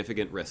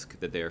significant risk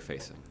that they are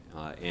facing.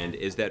 And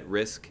is that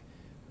risk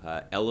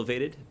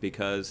elevated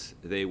because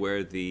they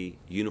wear the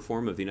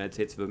uniform of the United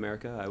States of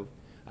America?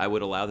 I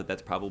would allow that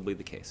that's probably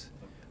the case.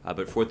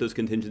 But for what those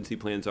contingency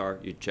plans are,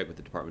 you check with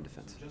the Department of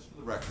Defense. Just for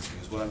the record,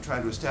 because what I'm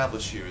trying to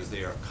establish here is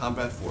they are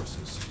combat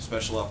forces,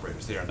 special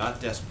operators. They are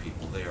not desk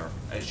people. They are,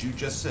 as you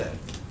just said,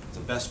 the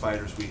best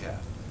fighters we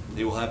have.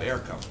 They will have air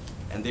cover,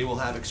 and they will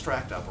have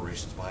extract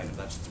operations behind them.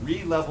 That's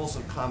 3 levels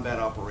of combat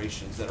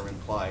operations that are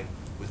implied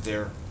with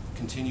their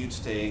continued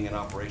staying in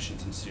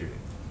operations in Syria,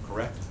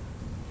 correct?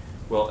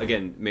 Well,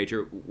 again,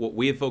 Major, what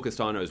we have focused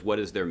on is what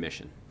is their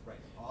mission. Right.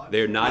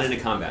 They're not in a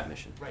combat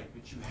mission. Right,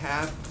 but you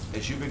have,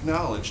 as you've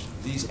acknowledged,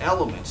 these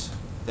elements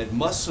that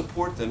must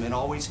support them and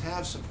always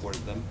have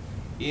supported them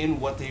in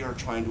what they are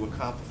trying to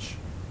accomplish.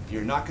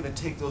 You're not going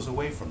to take those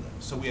away from them.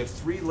 So we have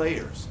 3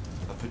 layers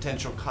of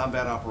potential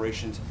combat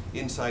operations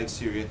inside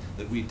Syria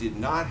that we did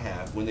not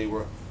have when they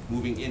were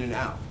moving in and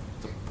out.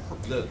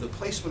 The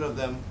placement of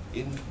them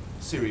in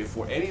Syria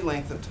for any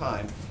length of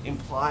time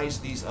implies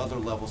these other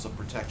levels of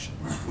protection,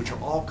 which are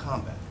all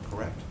combat,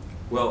 correct?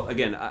 Well,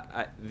 again,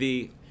 I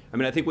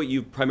think what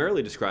you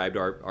primarily described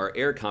are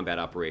air combat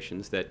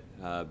operations that,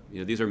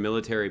 these are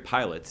military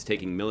pilots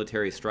taking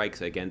military strikes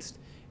against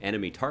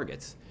enemy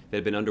targets that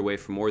have been underway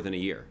for more than a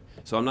year.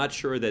 So I'm not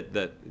sure that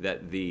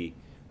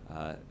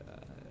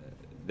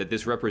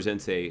this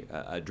represents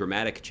a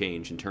dramatic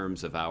change in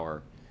terms of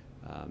our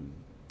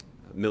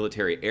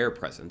military air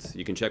presence.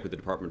 You can check with the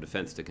Department of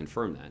Defense to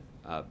confirm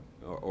that,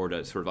 or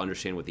to sort of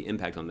understand what the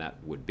impact on that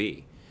would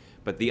be.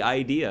 But the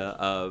idea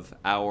of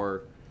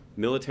our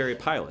military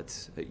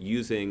pilots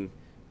using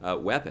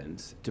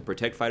weapons to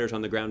protect fighters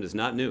on the ground is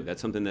not new.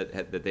 That's something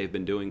that they've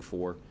been doing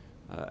for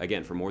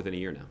more than a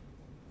year now.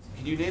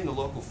 Can you name the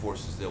local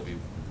forces they'll be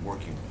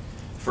working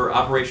with? For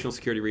operational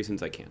security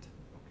reasons, I can't.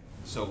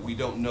 So we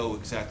don't know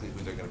exactly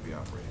who they're going to be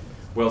operating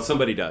with? Well,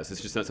 somebody does. It's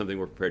just not something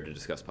we're prepared to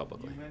discuss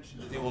publicly. You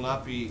mentioned that they will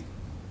not be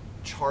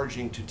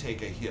charging to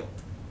take a hill.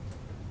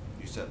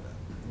 You said that.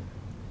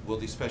 Will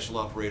these special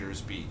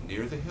operators be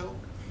near the hill?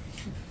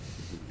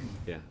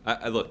 Yeah.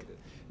 Look,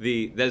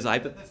 that's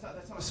not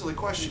a silly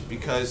question,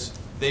 because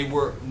they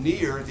were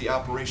near the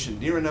operation,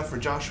 near enough for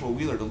Joshua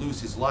Wheeler to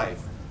lose his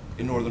life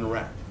in northern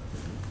Iraq.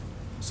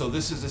 So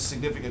this is a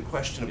significant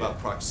question about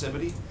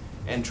proximity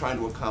and trying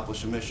to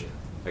accomplish a mission.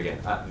 Again,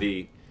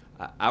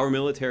 our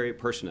military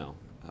personnel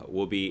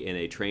will be in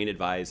a train,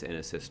 advise, and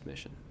assist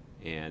mission.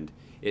 And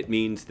it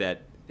means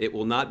that it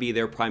will not be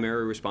their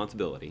primary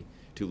responsibility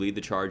to lead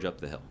the charge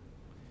up the hill.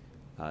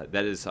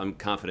 That is, I'm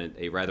confident,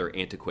 a rather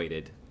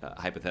antiquated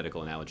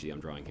hypothetical analogy I'm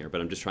drawing here,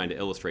 but I'm just trying to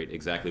illustrate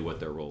exactly what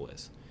their role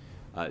is.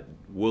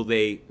 Will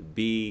they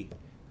be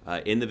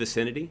in the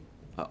vicinity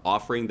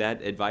offering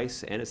that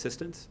advice and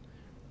assistance?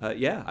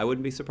 Yeah, I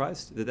wouldn't be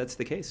surprised that that's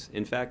the case.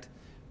 In fact,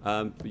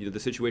 the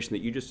situation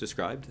that you just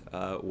described,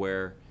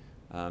 where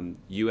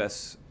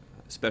U.S.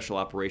 Special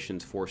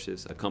Operations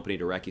Forces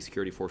accompanied Iraqi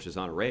security forces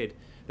on a raid,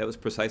 that was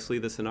precisely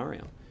the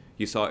scenario.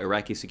 You saw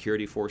Iraqi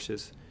security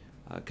forces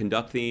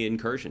conduct the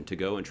incursion to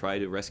go and try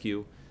to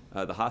rescue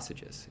the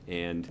hostages.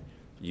 And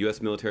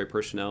U.S. military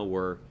personnel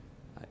were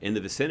in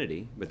the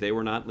vicinity, but they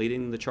were not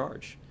leading the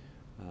charge.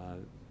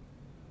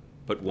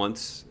 But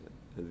once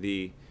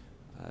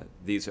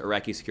these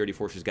Iraqi security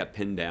forces got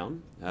pinned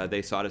down,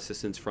 they sought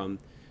assistance from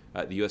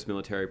the U.S.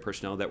 military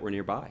personnel that were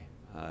nearby.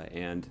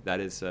 And that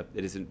is, it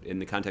is in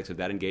the context of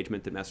that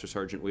engagement that Master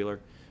Sergeant Wheeler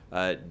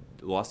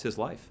lost his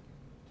life.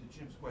 To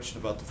Jim's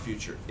question about the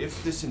future,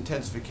 if this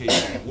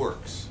intensification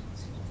works,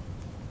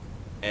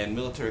 and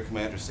military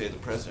commanders say to the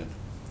President,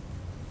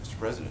 Mr.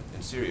 President,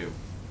 in Syria,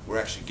 we're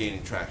actually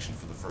gaining traction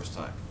for the first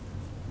time.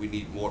 We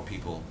need more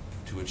people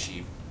to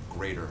achieve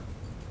greater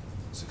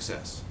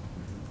success.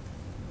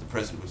 The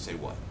President would say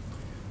what?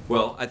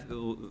 Well,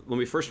 let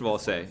me first of all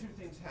say, two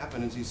things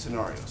happen in these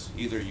scenarios.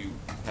 Either you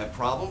have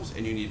problems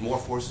and you need more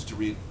forces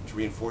to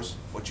reinforce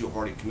what you have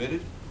already committed,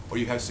 or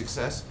you have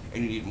success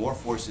and you need more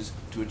forces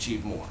to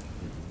achieve more.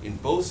 In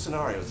both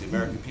scenarios, the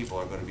American people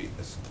are going to be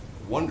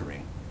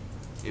wondering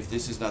if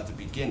this is not the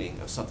beginning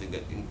of something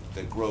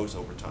that grows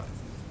over time.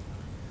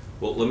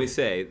 well, let me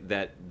say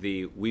that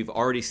we've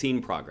already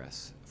seen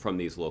progress from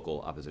these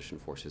local opposition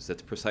forces.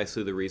 That's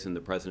precisely the reason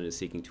the President is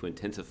seeking to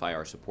intensify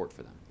our support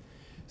for them.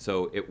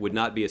 So it would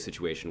not be a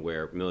situation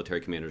where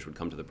military commanders would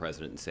come to the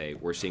President and say,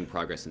 we're seeing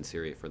progress in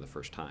Syria for the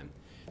first time.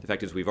 The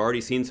fact is, we've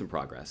already seen some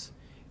progress,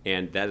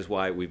 and that is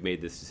why we've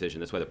made this decision.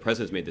 That's why the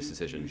President's made this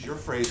decision. Use your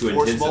phrase, to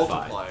force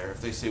intensify. multiplier.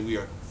 If they say we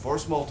are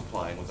force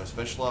multiplying with our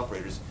special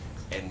operators,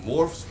 and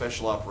more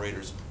special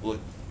operators will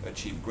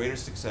achieve greater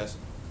success,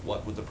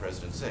 what would the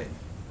President say?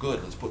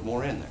 Good, let's put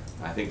more in there.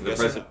 I think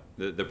Yes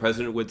the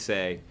President would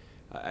say,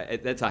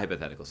 that's a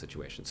hypothetical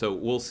situation. So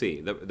we'll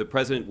see. The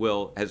President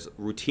has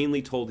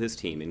routinely told his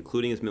team,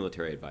 including his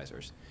military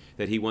advisors,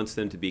 that he wants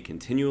them to be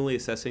continually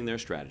assessing their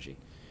strategy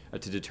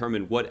to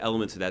determine what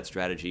elements of that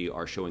strategy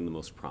are showing the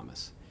most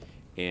promise.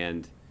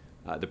 And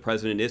the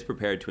President is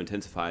prepared to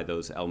intensify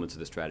those elements of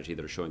the strategy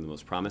that are showing the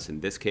most promise. In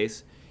this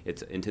case,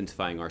 it's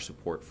intensifying our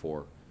support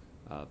for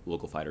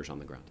local fighters on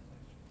the ground.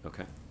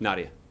 Okay.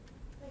 Nadia.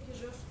 Thank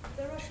you, Josh.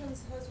 The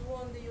Russians has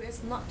warned the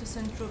U.S. not to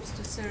send troops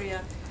to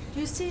Syria. Do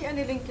you see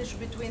any linkage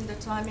between the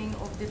timing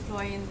of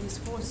deploying these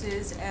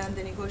forces and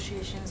the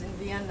negotiations in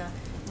Vienna?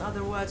 In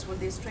other words, will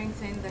they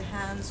strengthen the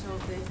hands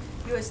of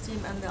the U.S.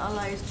 team and the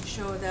allies to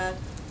show that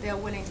they are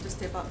willing to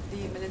step up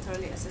the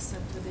military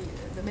assistance to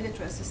the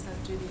military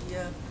assistance to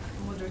the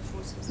moderate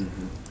forces?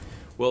 Mm-hmm.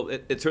 Well,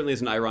 it certainly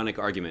is an ironic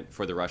argument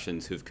for the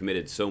Russians who've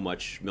committed so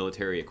much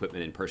military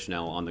equipment and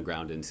personnel on the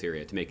ground in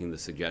Syria to making the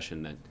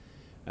suggestion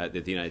that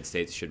the United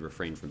States should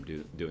refrain from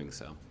doing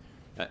so.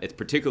 It's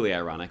particularly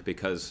ironic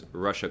because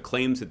Russia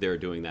claims that they're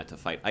doing that to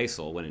fight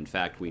ISIL, when in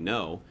fact we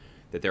know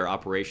that their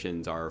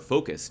operations are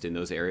focused in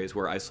those areas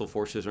where ISIL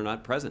forces are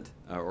not present,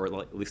 or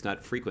at least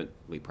not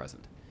frequently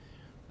present.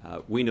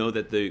 We know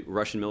that the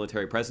Russian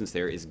military presence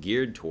there is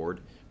geared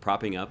toward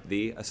propping up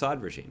the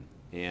Assad regime.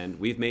 And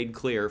we've made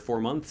clear for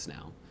months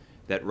now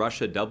that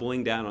Russia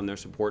doubling down on their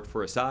support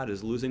for Assad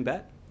is a losing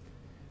bet,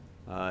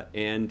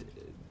 and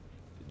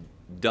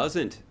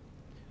doesn't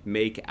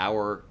make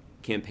our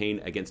campaign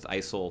against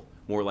ISIL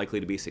more likely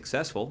to be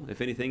successful.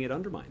 If anything, it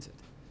undermines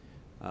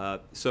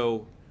it.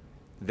 So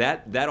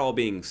that all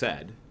being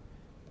said,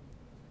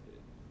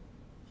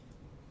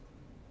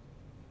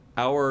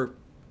 our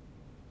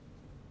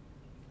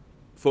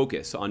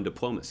focus on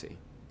diplomacy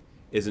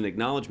is an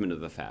acknowledgement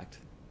of the fact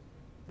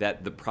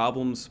that the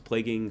problems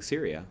plaguing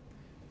Syria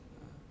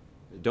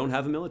don't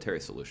have a military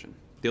solution.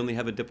 They only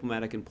have a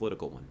diplomatic and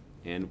political one.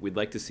 And we'd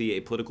like to see a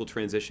political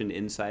transition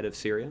inside of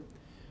Syria.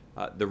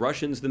 The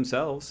Russians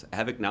themselves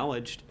have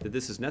acknowledged that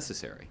this is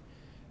necessary.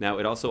 Now,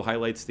 it also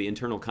highlights the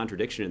internal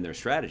contradiction in their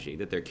strategy,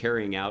 that they're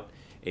carrying out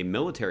a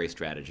military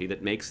strategy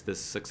that makes the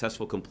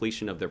successful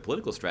completion of their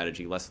political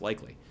strategy less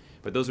likely.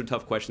 But those are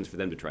tough questions for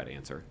them to try to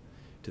answer,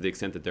 to the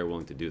extent that they're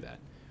willing to do that.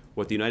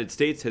 What the United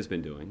States has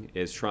been doing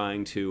is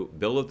trying to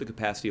build up the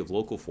capacity of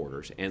local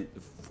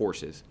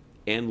forces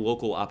and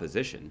local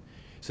opposition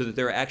so that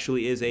there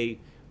actually is a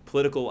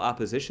political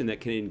opposition that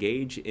can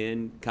engage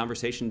in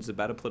conversations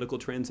about a political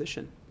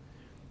transition.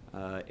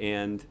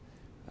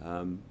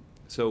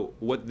 So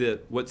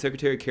what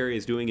Secretary Kerry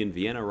is doing in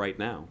Vienna right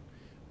now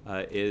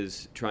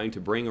is trying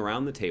to bring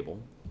around the table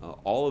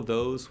all of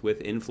those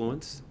with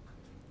influence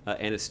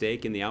and a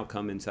stake in the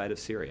outcome inside of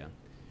Syria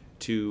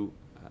to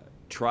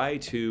try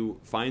to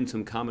find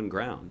some common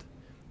ground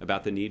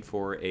about the need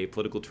for a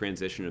political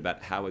transition,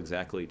 about how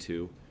exactly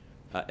to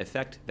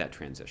effect that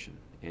transition.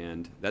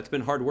 And that's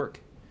been hard work.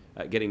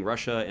 Getting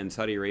Russia and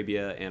Saudi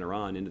Arabia and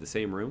Iran into the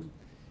same room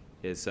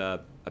is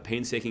a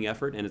painstaking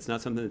effort, and it's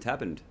not something that's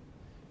happened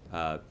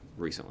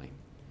recently.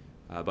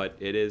 But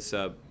it is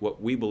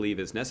what we believe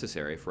is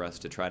necessary for us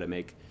to try to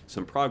make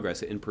some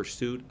progress in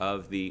pursuit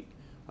of the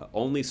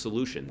only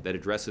solution that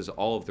addresses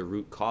all of the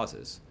root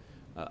causes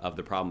of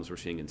the problems we're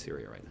seeing in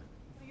Syria right now.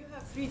 You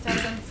have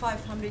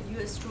 3,500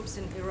 U.S. troops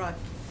in Iraq.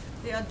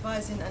 They're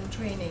advising and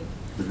training.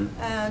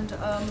 And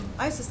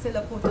ISIS still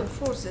a potent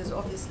forces,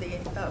 obviously,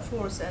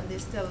 force, and they're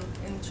still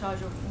in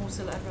charge of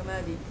Mosul and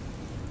Ramadi.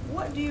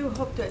 What do you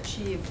hope to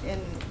achieve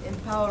in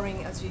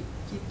empowering, as you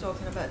keep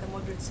talking about the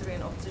moderate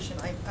Syrian opposition?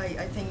 I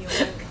think you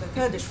mean the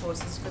Kurdish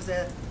forces, because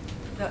they're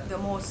the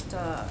most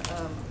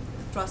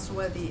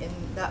trustworthy in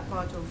that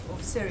part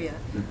of Syria.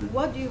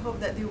 What do you hope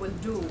that they will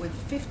do with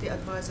 50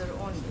 advisors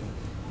only?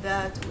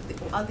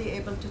 Are they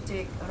able to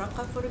take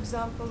Raqqa, for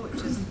example,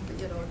 which is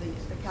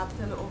the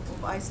capital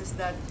of ISIS,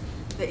 that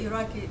the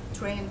Iraqi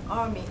trained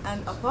army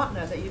and a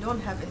partner that you don't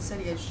have in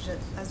Syria,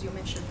 as you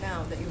mentioned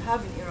now, that you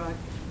have in Iraq,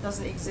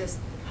 doesn't exist.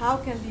 How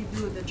can they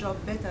do the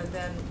job better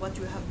than what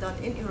you have done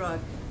in Iraq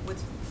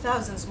with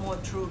thousands more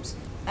troops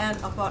and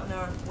a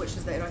partner, which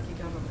is the Iraqi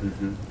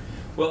government?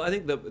 Well, I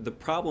think the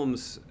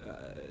problems,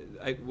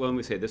 well, let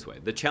me say it this way,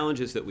 the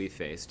challenges that we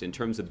faced in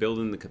terms of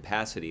building the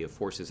capacity of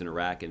forces in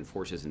Iraq and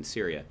forces in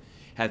Syria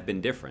have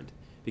been different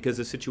because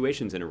the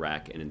situations in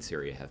Iraq and in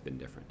Syria have been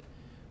different.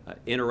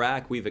 In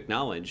Iraq, we've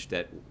acknowledged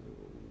that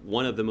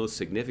one of the most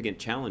significant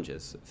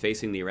challenges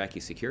facing the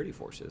Iraqi security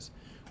forces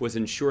was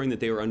ensuring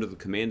that they were under the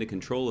command and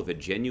control of a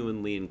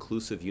genuinely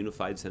inclusive,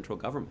 unified central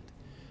government.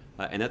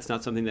 And that's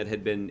not something that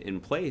had been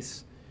in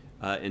place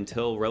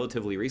until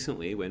relatively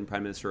recently, when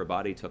Prime Minister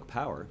Abadi took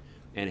power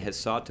and has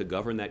sought to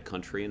govern that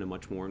country in a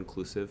much more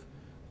inclusive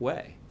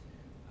way.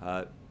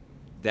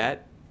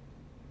 That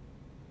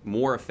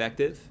more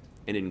effective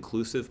and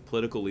inclusive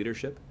political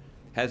leadership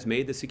has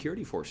made the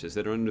security forces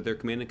that are under their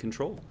command and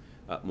control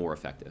more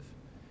effective.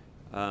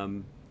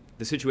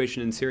 The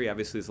situation in Syria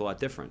obviously is a lot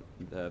different.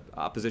 The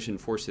opposition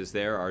forces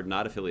there are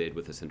not affiliated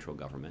with the central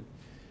government,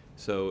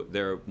 so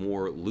they're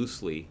more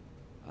loosely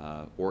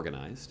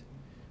organized.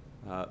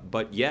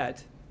 But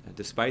yet,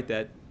 despite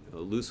that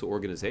loose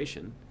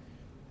organization,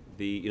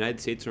 the United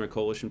States and our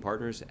coalition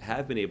partners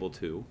have been able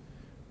to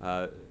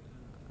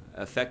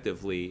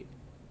effectively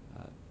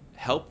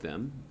help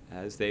them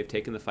as they've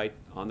taken the fight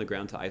on the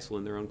ground to ISIL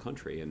in their own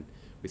country. And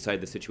we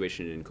cited the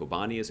situation in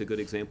Kobani as a good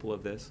example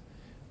of this,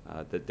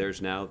 that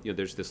there's now,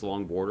 there's this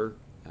long border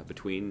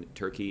between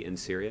Turkey and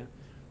Syria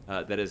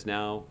that is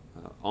now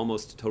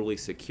almost totally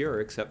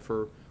secure except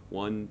for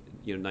one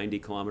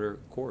 90-kilometer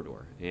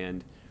corridor.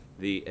 And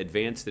the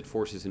advance that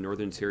forces in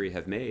northern Syria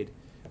have made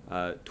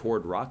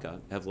toward Raqqa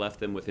have left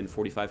them within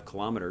 45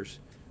 kilometers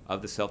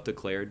of the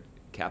self-declared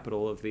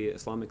capital of the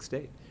Islamic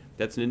State.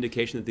 That's an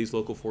indication that these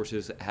local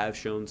forces have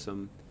shown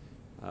some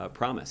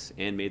promise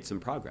and made some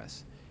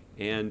progress.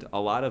 And a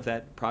lot of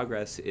that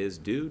progress is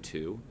due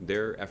to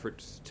their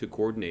efforts to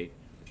coordinate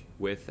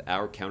with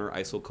our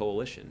counter-ISIL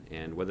coalition.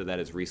 And whether that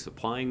is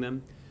resupplying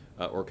them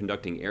or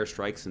conducting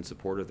airstrikes in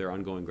support of their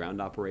ongoing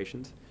ground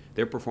operations,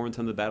 their performance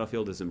on the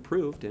battlefield has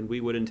improved, and we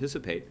would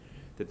anticipate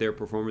that their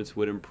performance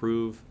would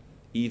improve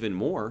even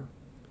more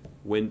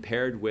when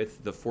paired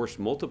with the force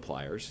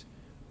multipliers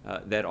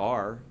that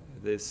are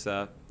this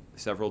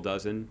several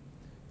dozen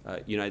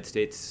United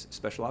States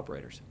special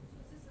operators.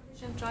 Is this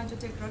a mission trying to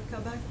take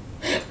Raqqa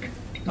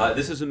back?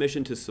 This is a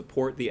mission to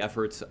support the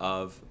efforts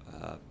of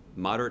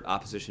moderate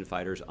opposition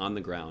fighters on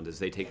the ground as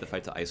they take the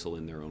fight to ISIL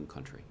in their own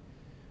country.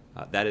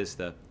 That is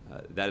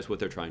what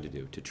they're trying to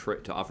do,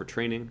 to offer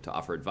training, to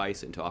offer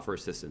advice, and to offer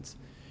assistance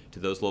to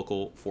those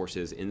local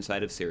forces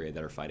inside of Syria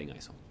that are fighting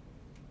ISIL.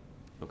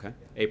 Okay?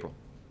 April.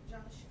 Josh,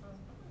 I want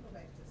to go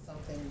back to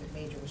something that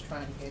Major was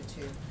trying to get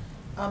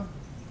to.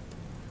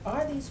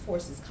 Are these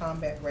forces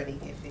combat ready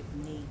if it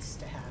needs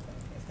to happen,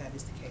 if that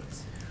is the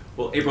case?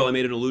 Well, April, I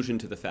made an allusion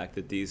to the fact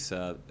that these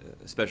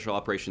special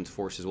operations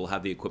forces will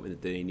have the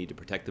equipment that they need to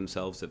protect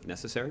themselves if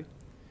necessary.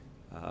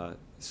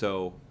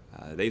 So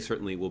they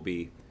certainly will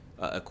be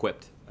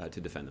equipped to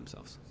defend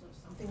themselves. So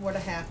if something were to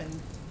happen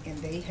and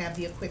they have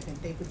the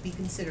equipment, they would be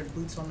considered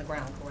boots on the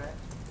ground, correct?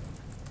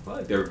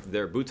 Well,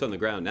 they're boots on the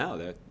ground now.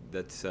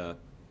 That's. But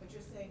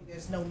you're saying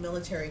there's no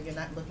military. You're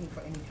not looking for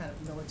any kind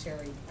of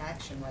military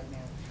action right now.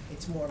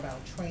 It's more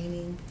about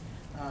training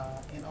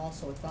and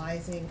also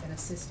advising and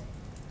assisting.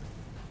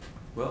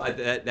 Well,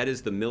 that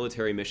is the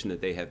military mission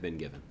that they have been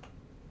given.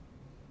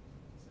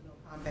 So no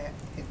combat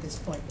at this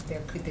point, but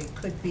they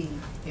could be,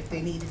 if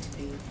they needed to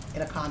be,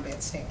 in a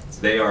combat stance.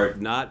 They are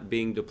not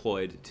being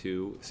deployed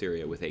to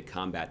Syria with a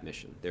combat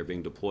mission. They're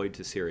being deployed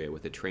to Syria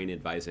with a train,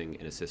 advising,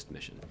 and assist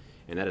mission.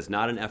 And that is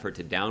not an effort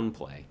to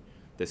downplay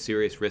the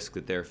serious risk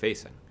that they're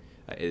facing.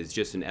 It is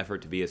just an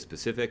effort to be as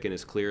specific and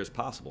as clear as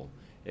possible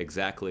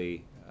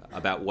exactly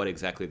about what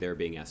exactly they're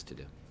being asked to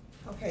do.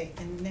 Okay,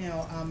 and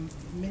now,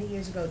 many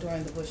years ago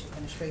during the Bush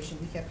administration,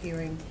 we kept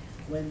hearing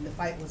when the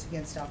fight was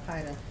against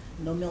al-Qaeda,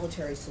 no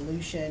military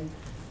solution,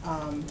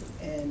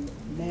 And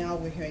now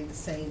we're hearing the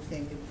same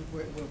thing.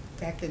 We're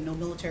back to no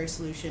military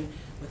solution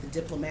with a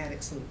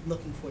diplomatic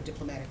looking for a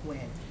diplomatic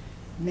win.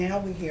 Now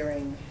we're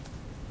hearing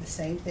the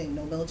same thing,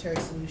 no military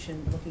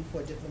solution, looking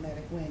for a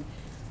diplomatic win.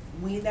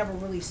 We never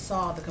really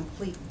saw the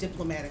complete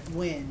diplomatic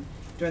win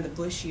during the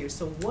Bush years.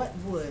 So what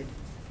would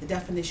the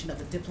definition of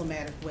a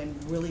diplomatic win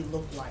really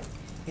look like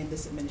in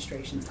this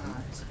administration's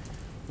eyes?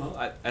 Well,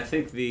 I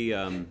think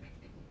the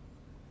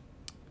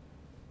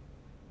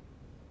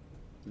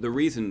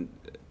reason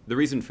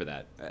for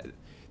that,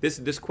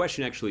 this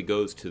question actually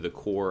goes to the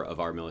core of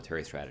our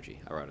military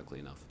strategy, ironically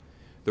enough.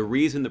 The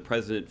reason the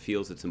President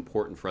feels it's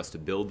important for us to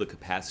build the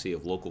capacity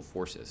of local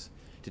forces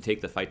to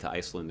take the fight to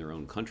ISIL in their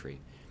own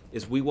country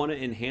is we want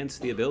to enhance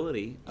the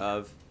ability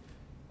of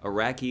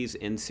Iraqis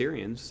and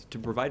Syrians to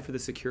provide for the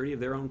security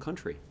of their own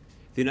country.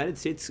 The United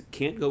States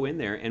can't go in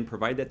there and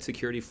provide that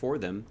security for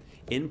them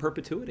in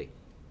perpetuity.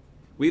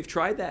 We've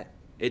tried that.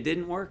 It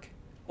didn't work.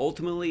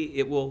 Ultimately,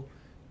 it will...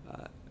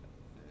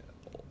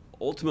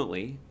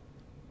 Ultimately,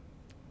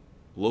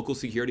 local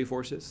security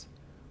forces,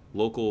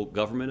 local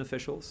government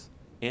officials,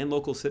 and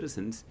local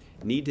citizens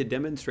need to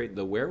demonstrate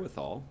the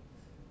wherewithal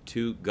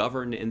to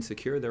govern and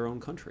secure their own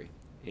country.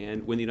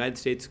 And when the United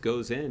States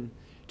goes in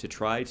to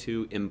try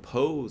to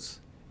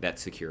impose that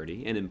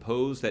security and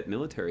impose that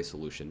military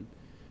solution,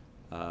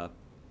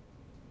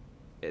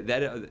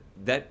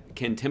 that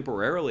can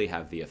temporarily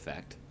have the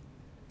effect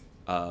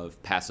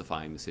of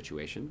pacifying the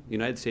situation. The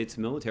United States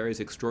military is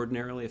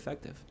extraordinarily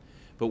effective.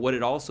 But what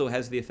it also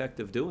has the effect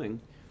of doing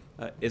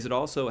is it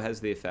also has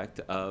the effect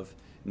of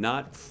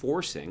not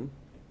forcing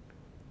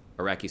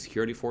Iraqi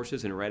security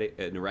forces and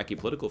Iraqi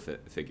political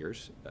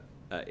figures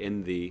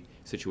in the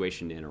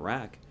situation in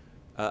Iraq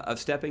of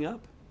stepping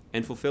up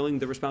and fulfilling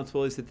the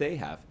responsibilities that they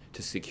have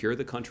to secure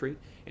the country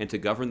and to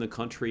govern the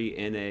country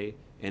in an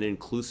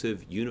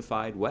inclusive,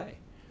 unified way.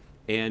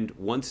 And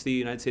once the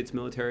United States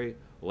military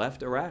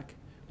left Iraq,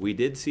 we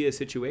did see a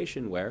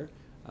situation where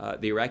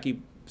the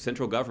Iraqi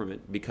central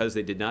government, because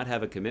they did not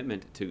have a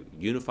commitment to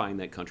unifying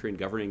that country and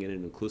governing it in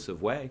an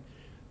inclusive way,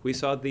 we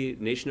saw the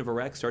nation of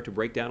Iraq start to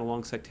break down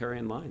along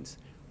sectarian lines.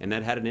 And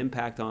that had an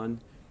impact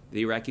on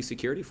the Iraqi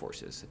security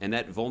forces. And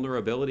that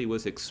vulnerability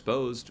was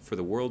exposed for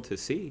the world to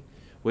see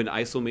when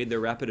ISIL made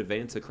their rapid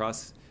advance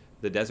across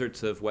the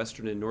deserts of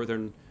western and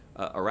northern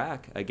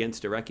Iraq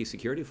against Iraqi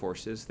security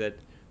forces that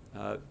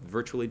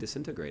virtually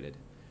disintegrated.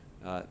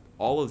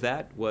 All of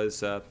that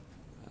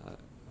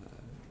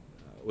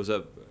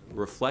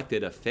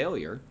reflected a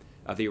failure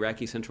of the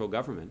Iraqi central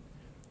government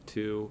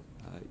to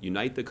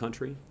unite the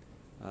country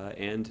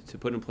and to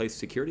put in place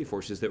security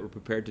forces that were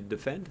prepared to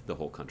defend the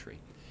whole country.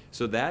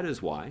 So that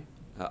is why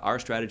our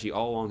strategy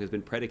all along has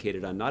been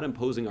predicated on not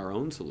imposing our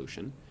own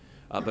solution,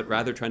 but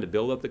rather trying to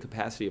build up the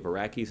capacity of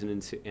Iraqis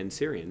and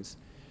Syrians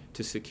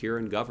to secure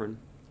and govern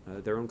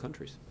their own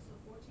countries.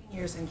 So 14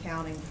 years in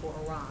counting for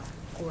Iraq,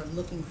 for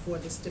looking for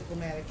this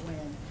diplomatic win,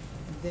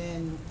 and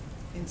then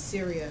in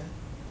Syria,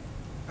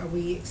 are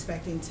we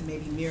expecting to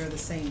maybe mirror the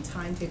same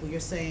timetable? You're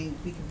saying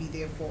we could be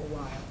there for a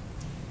while.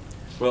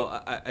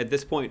 Well, at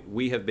this point,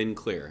 we have been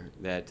clear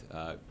that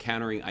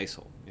countering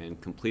ISIL and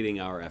completing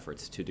our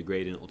efforts to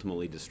degrade and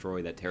ultimately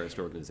destroy that terrorist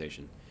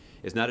organization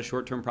is not a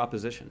short-term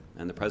proposition,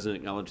 and the President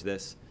acknowledged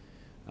this,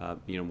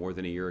 more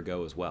than a year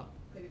ago as well.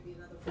 Could it be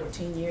another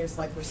 14 years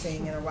like we're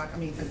seeing in Iraq? I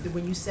mean,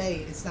 when you say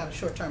it's not a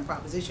short-term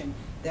proposition,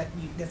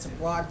 that's a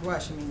broad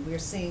brush. I mean, we're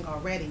seeing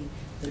already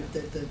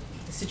the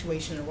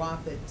situation in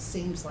Iraq that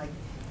seems like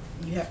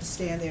you have to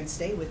stand there and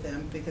stay with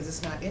them because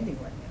it's not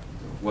ending right now.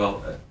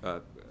 Well,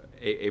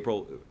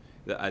 April,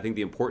 I think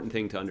the important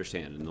thing to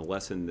understand, and the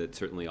lesson that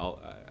certainly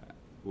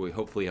we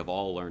hopefully have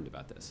all learned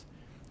about this,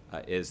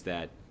 is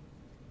that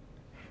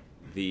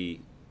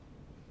these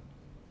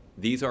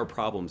are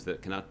problems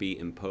that cannot be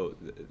imposed.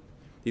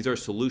 These are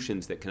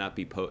solutions that cannot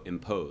be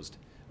imposed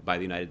by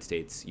the United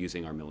States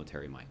using our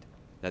military might.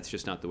 That's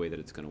just not the way that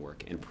it's going to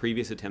work. And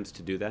previous attempts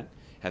to do that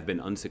have been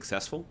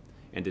unsuccessful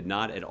and did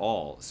not at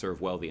all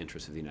serve well the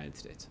interests of the United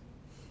States.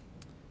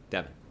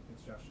 Devin.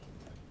 Thanks, Josh.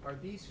 Are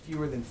these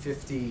fewer than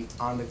 50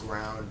 on the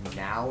ground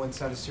now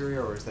inside of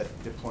Syria, or is that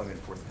deployment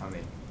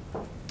forthcoming?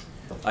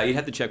 You'd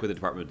have to check with the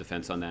Department of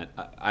Defense on that.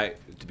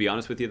 To be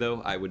honest with you,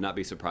 though, I would not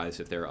be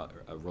surprised if they're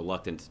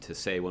reluctant to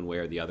say one way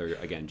or the other,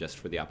 again, just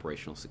for the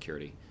operational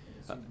security.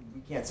 So we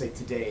can't say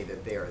today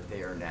that they are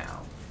there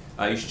now.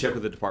 You should check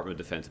with the Department of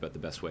Defense about the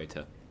best way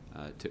to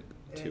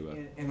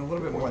and a little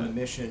bit more on the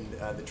mission,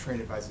 the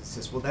train advise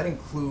assist. Will that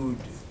include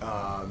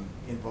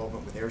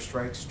involvement with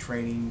airstrikes,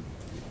 training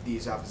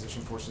these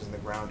opposition forces on the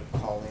ground to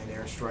call in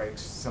airstrikes,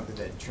 something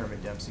that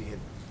Chairman Dempsey had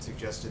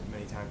suggested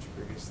many times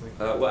previously?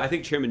 Well, I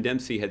think Chairman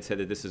Dempsey had said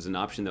that this is an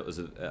option that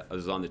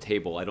was on the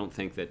table. I don't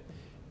think that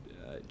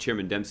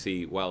Chairman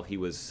Dempsey, while he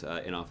was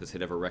in office,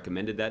 had ever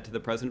recommended that to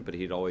the President, but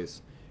he'd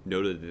always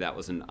noted that that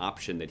was an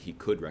option that he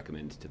could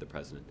recommend to the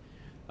President.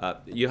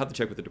 You have to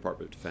check with the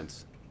Department of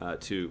Defense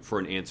for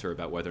an answer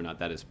about whether or not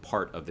that is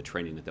part of the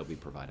training that they'll be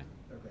providing.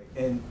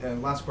 Okay.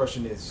 And last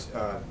question is,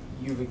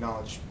 you've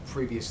acknowledged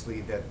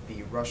previously that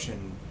the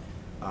Russian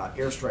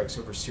airstrikes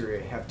over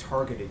Syria have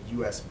targeted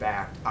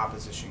U.S.-backed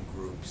opposition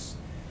groups.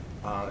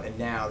 And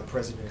now the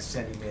president is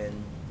sending in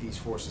these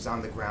forces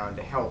on the ground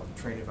to help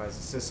train, advise,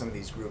 assist some of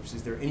these groups.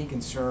 Is there any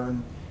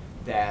concern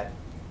that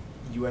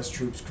U.S.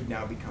 troops could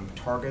now become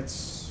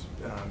targets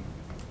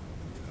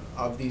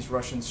of these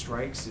Russian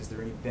strikes? Has there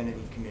been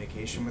any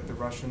communication with the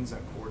Russians on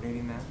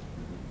coordinating that?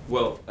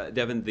 Well,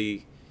 Devin,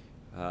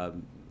 let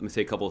me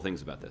say a couple of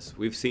things about this.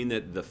 We've seen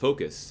that the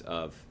focus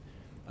of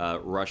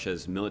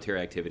Russia's military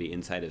activity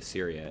inside of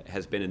Syria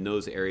has been in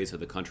those areas of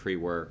the country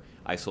where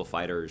ISIL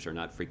fighters are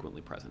not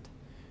frequently present.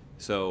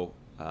 So,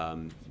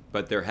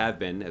 but there have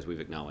been, as we've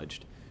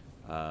acknowledged,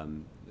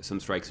 some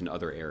strikes in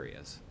other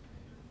areas.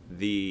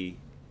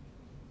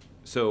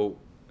 So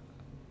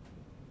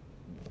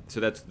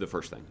that's the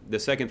first thing. The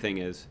second thing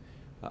is,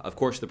 of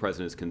course, the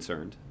president is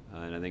concerned,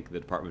 and I think the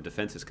Department of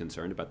Defense is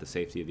concerned about the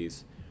safety of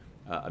these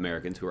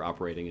Americans who are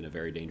operating in a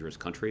very dangerous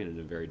country and in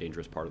a very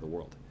dangerous part of the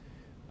world.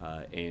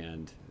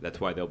 And that's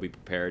why they'll be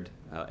prepared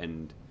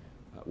and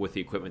with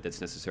the equipment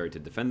that's necessary to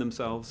defend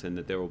themselves, and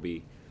that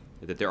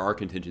there are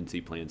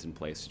contingency plans in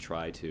place to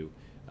try to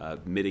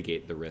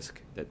mitigate the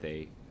risk that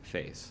they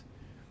face.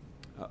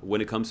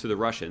 When it comes to the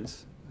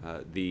Russians,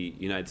 the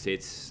United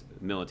States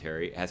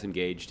military has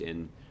engaged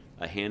in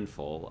a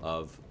handful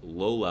of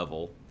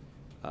low-level,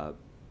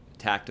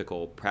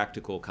 tactical,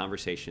 practical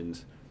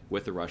conversations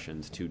with the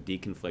Russians to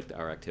deconflict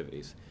our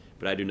activities.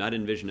 But I do not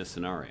envision a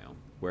scenario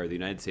where the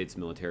United States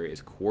military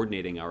is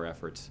coordinating our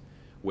efforts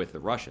with the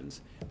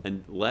Russians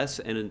unless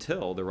and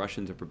until the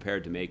Russians are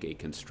prepared to make a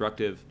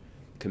constructive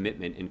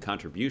commitment and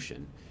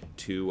contribution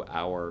to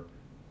our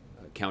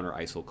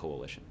counter-ISIL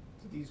coalition.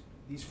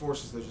 These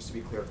forces, though, just to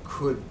be clear,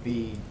 could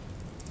be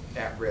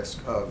at risk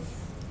of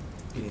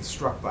getting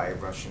struck by a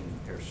Russian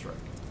airstrike.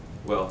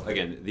 Well,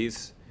 again,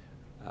 these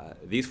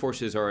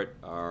forces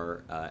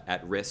are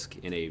at risk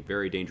in a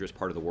very dangerous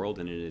part of the world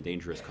and in a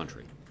dangerous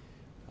country.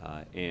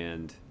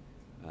 And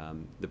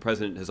the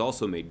president has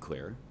also made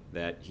clear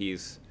that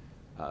he's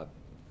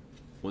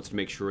wants to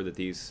make sure that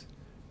these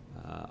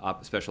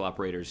special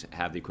operators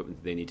have the equipment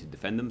that they need to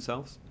defend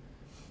themselves,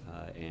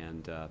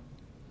 and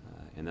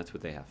that's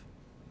what they have.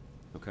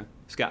 Okay,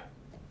 Scott.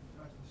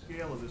 The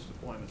scale of this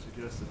deployment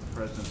suggests that the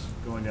president's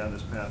going down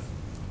this path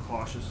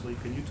cautiously.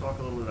 Can you talk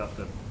a little bit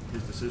about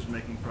his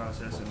decision-making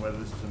process and whether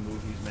this is a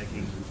move he's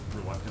making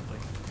reluctantly?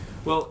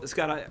 Well,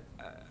 Scott,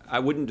 I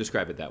wouldn't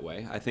describe it that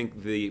way. I think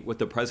what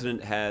the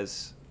president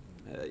has.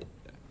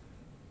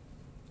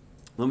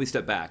 Let me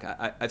step back.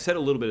 I've said a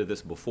little bit of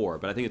this before,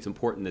 but I think it's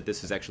important that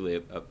this is actually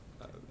a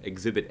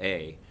Exhibit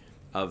A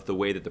of the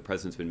way that the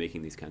president's been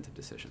making these kinds of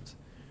decisions.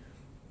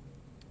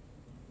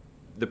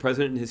 The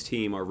president and his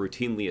team are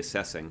routinely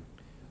assessing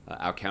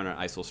our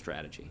counter-ISIL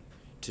strategy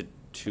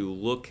to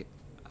look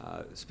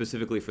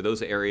specifically for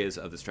those areas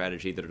of the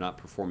strategy that are not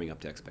performing up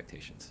to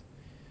expectations.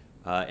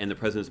 And the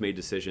president's made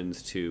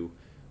decisions to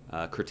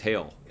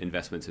curtail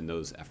investments in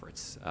those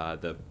efforts.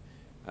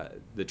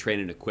 The train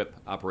and equip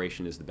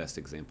operation is the best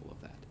example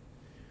of that.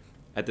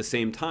 At the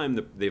same time,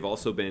 they've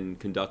also been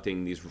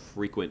conducting these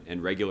frequent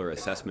and regular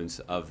assessments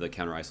of the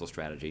counter-ISIL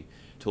strategy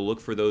to look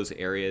for those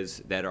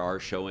areas that are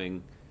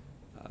showing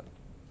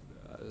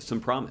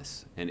some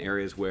promise and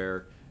areas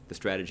where the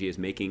strategy is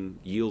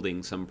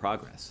yielding some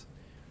progress.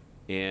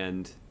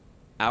 And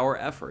our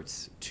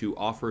efforts to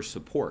offer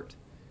support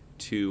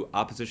to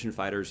opposition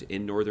fighters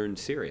in northern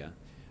Syria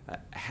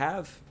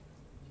have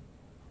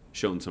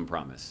shown some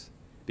promise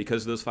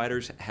because those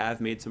fighters have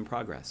made some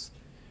progress.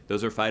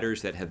 Those are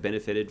fighters that have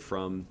benefited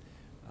from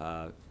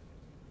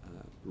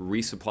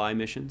resupply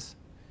missions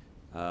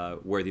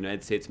where the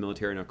United States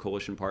military and our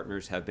coalition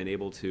partners have been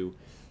able to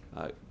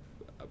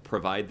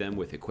provide them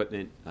with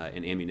equipment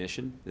and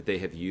ammunition that they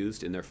have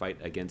used in their fight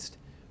against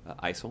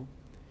ISIL.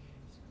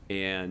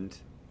 And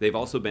they've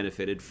also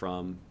benefited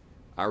from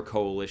our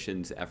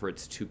coalition's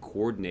efforts to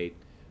coordinate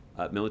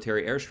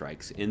military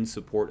airstrikes in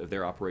support of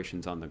their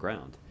operations on the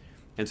ground.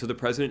 And so the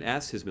president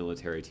asked his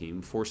military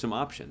team for some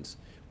options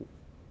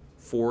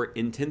for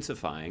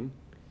intensifying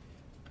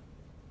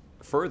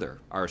further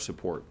our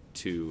support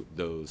to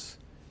those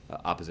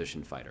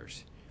opposition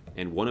fighters.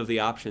 And one of the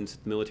options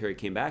that the military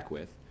came back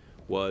with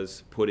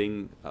was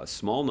putting a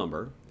small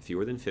number,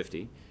 fewer than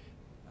 50,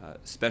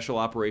 special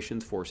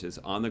operations forces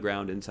on the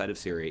ground inside of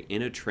Syria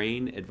in a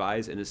train,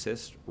 advise, and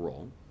assist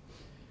role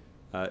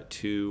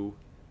to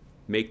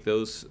make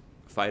those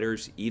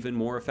fighters even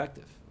more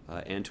effective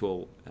and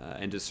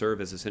to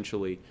serve as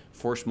essentially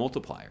force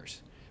multipliers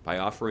by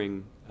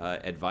offering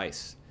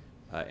advice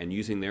and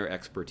using their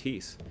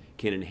expertise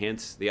can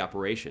enhance the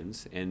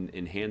operations and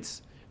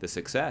enhance the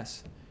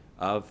success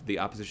of the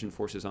opposition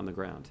forces on the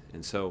ground.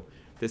 And so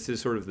this is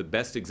sort of the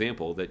best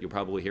example that you'll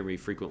probably hear me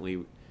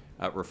frequently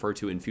refer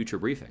to in future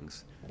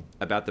briefings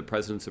about the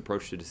president's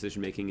approach to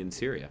decision-making in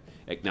Syria,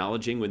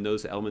 acknowledging when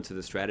those elements of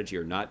the strategy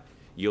are not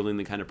yielding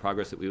the kind of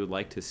progress that we would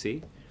like to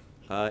see,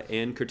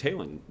 and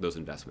curtailing those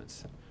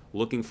investments,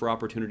 looking for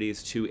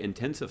opportunities to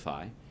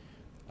intensify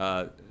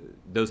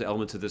those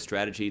elements of the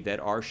strategy that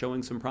are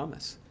showing some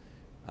promise.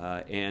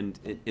 And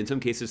in some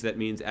cases, that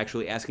means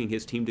actually asking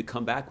his team to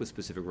come back with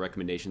specific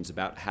recommendations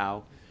about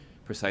how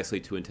precisely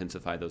to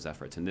intensify those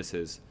efforts. And this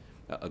is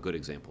a good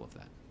example of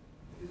that.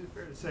 Is it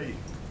fair to say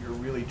you're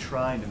really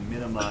trying to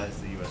minimize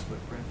the U.S.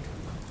 footprint?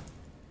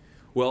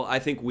 Well, I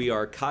think we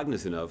are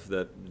cognizant of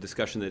the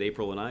discussion that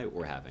April and I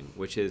were having,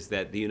 which is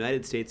that the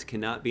United States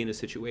cannot be in a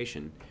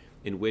situation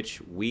in which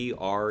we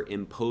are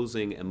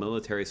imposing a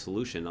military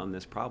solution on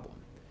this problem.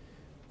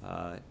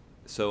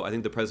 So I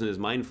think the President is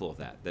mindful of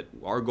that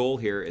our goal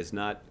here is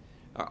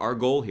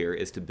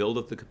to build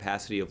up the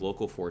capacity of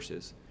local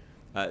forces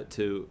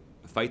to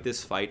fight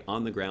this fight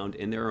on the ground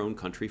in their own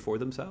country for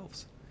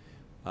themselves.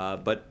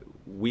 But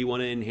we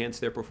want to enhance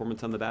their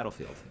performance on the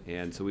battlefield.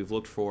 And so we've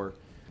looked for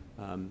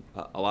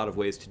a lot of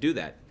ways to do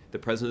that. The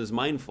President is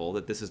mindful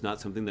that this is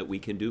not something that we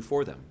can do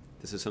for them.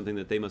 This is something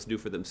that they must do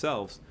for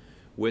themselves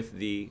with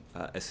the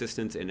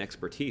assistance and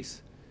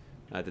expertise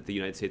that the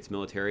United States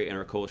military and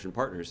our coalition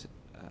partners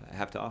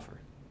have to offer.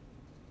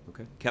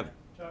 Okay, Kevin.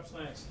 Josh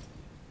Lance,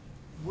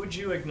 would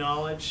you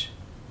acknowledge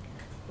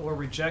or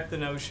reject the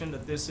notion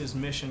that this is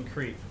mission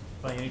creep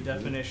by any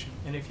definition?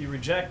 And if you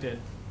reject it,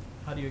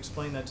 how do you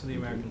explain that to the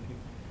American people?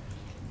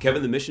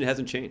 Kevin, the mission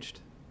hasn't changed.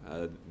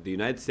 The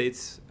United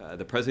States,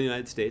 the President of the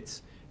United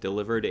States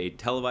delivered a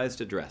televised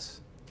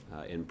address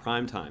in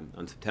prime time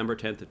on September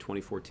 10th of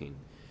 2014,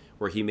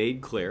 where he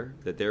made clear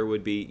that there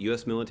would be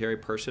U.S. military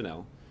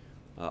personnel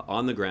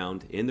on the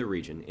ground in the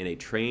region in a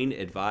train,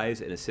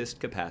 advise, and assist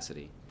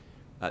capacity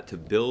to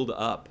build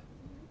up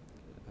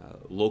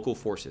local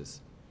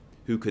forces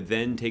who could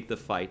then take the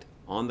fight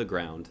on the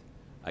ground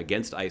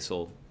against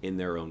ISIL in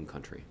their own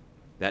country.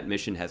 That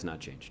mission has not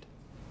changed.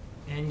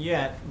 And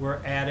yet, we're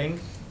adding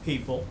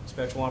people,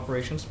 Special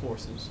Operations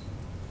Forces.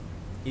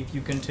 If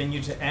you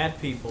continue to add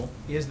people,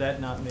 is that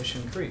not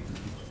mission creep?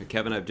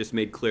 Kevin, I've just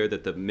made clear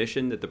that the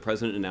mission that the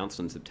President announced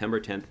on September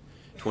 10th,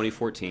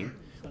 2014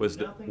 was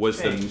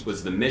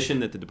the mission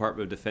that the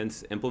Department of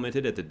Defense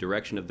implemented at the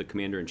direction of the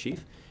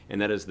Commander-in-Chief, and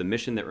that is the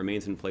mission that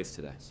remains in place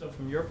today. So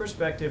from your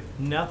perspective,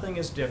 nothing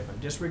is different.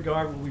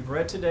 Disregard what we've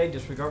read today,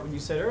 disregard what you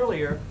said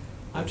earlier.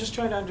 I'm just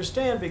trying to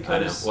understand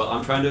because... Well,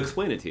 I'm trying to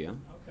explain it to you.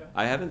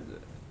 Okay.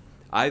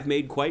 I've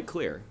made quite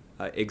clear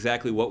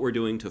exactly what we're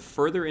doing to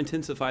further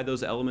intensify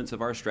those elements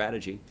of our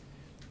strategy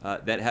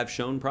that have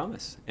shown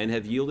promise and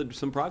have yielded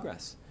some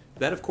progress.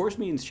 That, of course,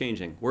 means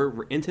changing.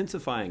 We're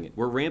intensifying it.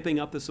 We're ramping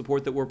up the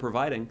support that we're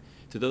providing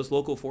to those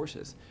local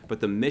forces. But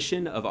the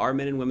mission of our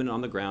men and women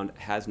on the ground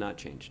has not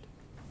changed.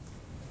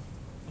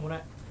 I want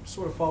to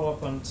sort of follow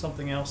up on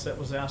something else that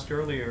was asked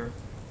earlier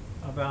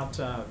about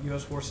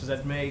U.S. forces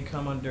that may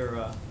come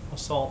under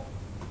assault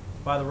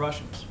by the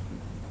Russians.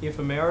 If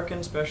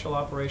American Special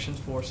Operations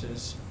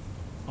Forces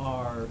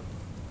are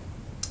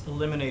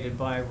eliminated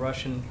by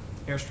Russian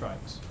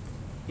airstrikes,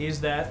 is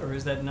that or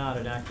is that not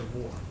an act of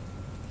war?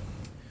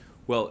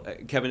 Well,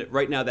 Kevin,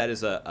 right now that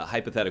is a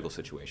hypothetical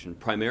situation,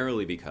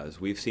 primarily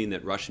because we've seen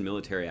that Russian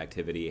military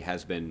activity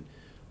has been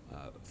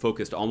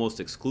focused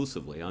almost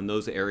exclusively on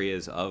those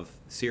areas of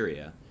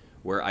Syria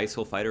where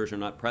ISIL fighters are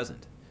not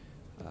present.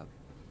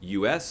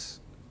 U.S.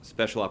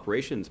 Special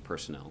Operations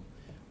personnel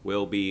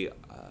will be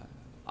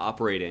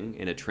operating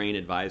in a train,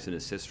 advise, and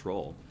assist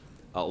role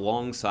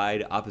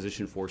alongside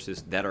opposition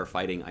forces that are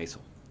fighting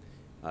ISIL.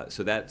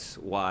 So that's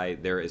why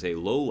there is a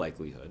low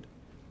likelihood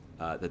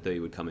that they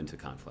would come into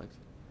conflict.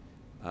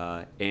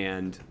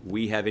 And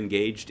we have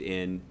engaged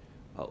in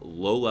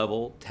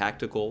low-level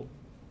tactical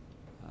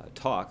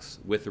talks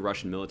with the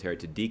Russian military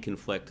to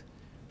deconflict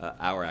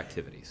our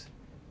activities.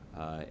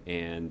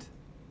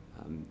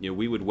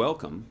 We would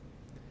welcome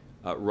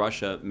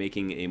Russia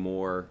making a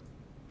more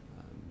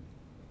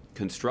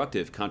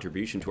constructive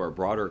contribution to our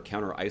broader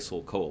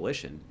counter-ISIL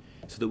coalition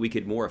so that we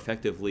could more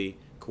effectively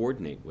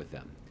coordinate with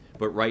them.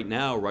 But right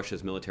now,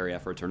 Russia's military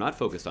efforts are not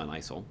focused on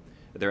ISIL.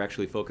 They're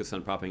actually focused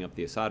on propping up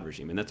the Assad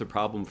regime. And that's a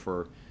problem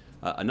for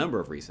a number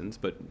of reasons,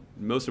 but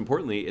most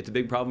importantly, it's a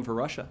big problem for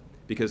Russia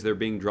because they're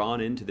being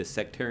drawn into this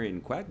sectarian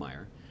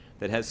quagmire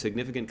that has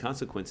significant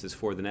consequences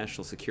for the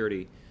national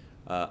security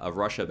of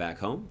Russia back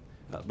home,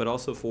 but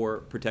also for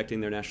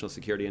protecting their national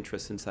security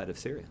interests inside of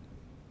Syria.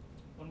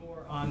 One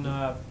more on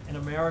an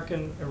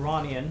American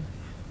Iranian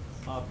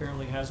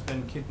apparently has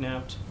been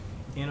kidnapped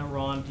in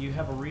Iran. Do you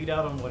have a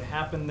readout on what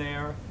happened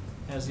there?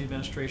 Has the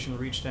administration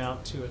reached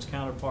out to its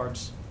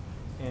counterparts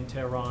in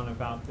Tehran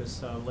about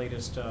this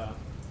latest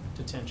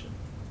detention?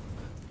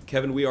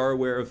 Kevin, we are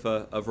aware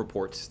of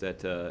reports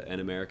that an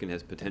American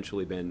has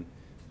potentially been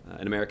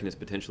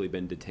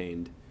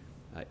detained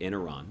in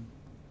Iran,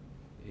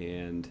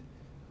 and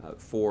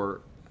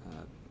for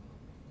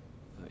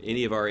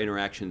any of our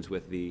interactions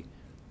with the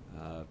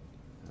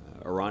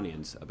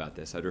Iranians about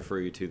this, I'd refer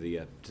you to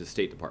the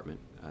State Department.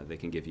 They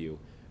can give you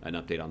an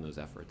update on those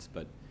efforts.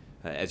 But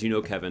as you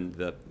know, Kevin,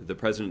 the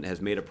President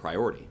has made a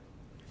priority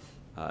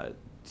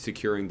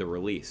securing the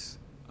release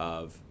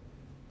of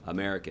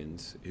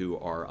Americans who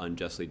are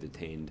unjustly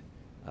detained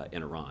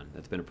in Iran.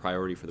 That's been a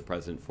priority for the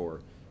President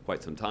for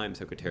quite some time.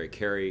 Secretary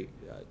Kerry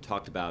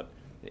talked about,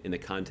 in the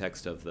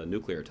context of the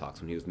nuclear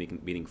talks when he was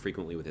meeting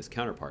frequently with his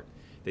counterpart,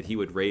 that he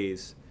would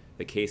raise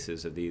the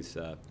cases of these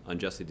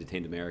unjustly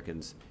detained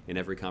Americans in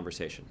every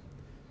conversation.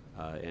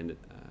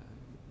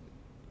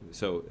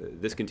 So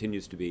this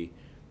continues to be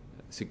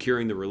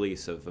securing the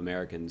release of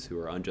Americans who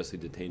are unjustly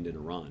detained in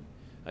Iran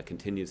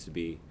continues to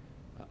be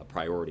a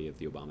priority of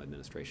the Obama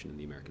administration and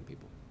the American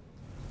people.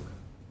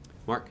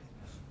 Mark?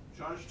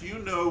 Josh, do you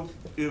know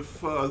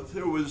if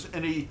there was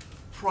any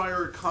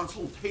prior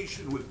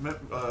consultation with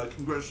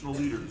congressional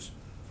leaders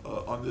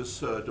on this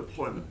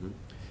deployment? Mm-hmm.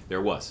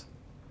 There was.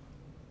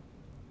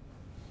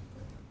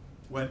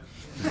 When?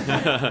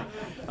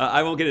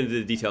 I won't get into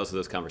the details of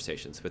those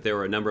conversations, but there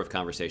were a number of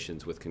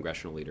conversations with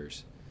congressional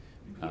leaders.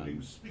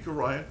 Including Speaker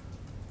Ryan?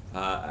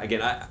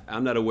 Again,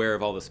 I'm not aware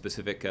of all the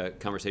specific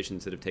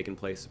conversations that have taken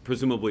place.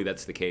 Presumably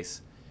that's the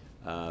case,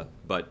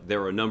 but there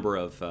were a number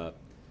of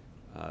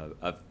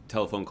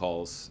telephone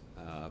calls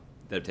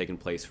that have taken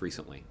place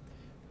recently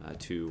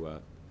to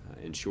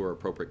ensure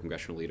appropriate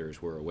congressional leaders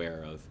were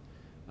aware of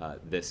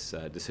this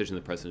decision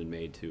the President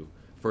made to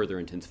further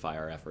intensify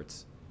our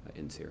efforts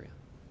in Syria.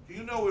 Do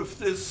you know if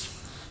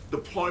this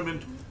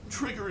deployment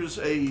triggers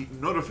a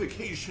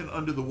notification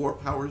under the War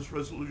Powers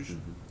Resolution?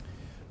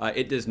 Mm-hmm.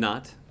 It does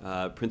not,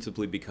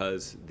 principally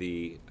because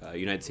the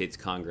United States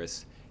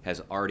Congress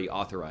has already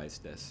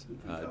authorized this,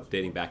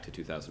 dating back to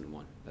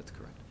 2001. That's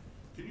correct.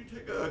 Can you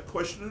take a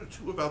question or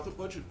two about the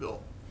budget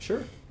bill?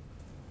 Sure.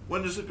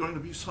 When is it going to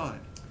be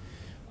signed?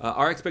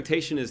 Our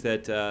expectation is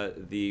that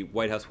the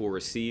White House will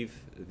receive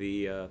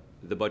the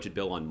budget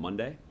bill on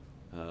Monday,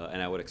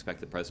 and I would expect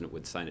the President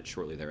would sign it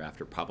shortly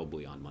thereafter,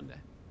 probably on Monday.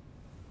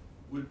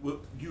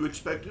 Do you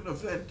expect an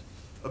event,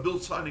 a bill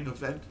signing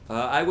event?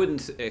 I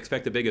wouldn't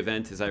expect a big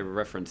event. As I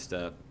referenced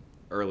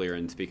earlier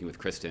in speaking with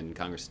Kristen,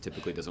 Congress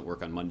typically doesn't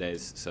work on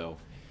Mondays, so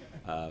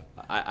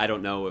I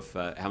don't know if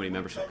how many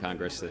members of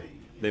Congress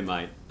they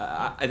might.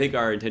 I think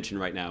our intention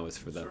right now is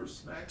for them. Serve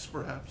snacks,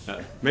 perhaps?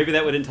 Maybe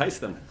that would entice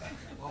them.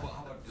 Well,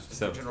 how about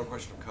just a general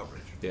question of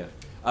coverage? Yeah.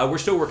 We're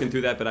still working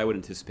through that, but I would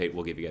anticipate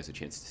we'll give you guys a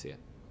chance to see it.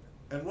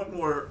 And one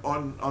more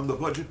on the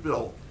budget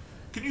bill.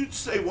 Can you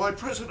say why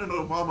President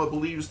Obama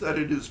believes that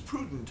it is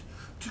prudent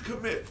to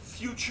commit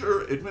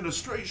future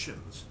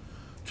administrations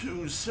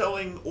to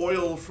selling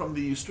oil from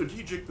the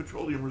Strategic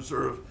Petroleum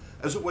Reserve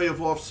as a way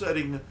of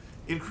offsetting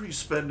increased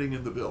spending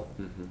in the bill?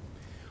 Mm-hmm.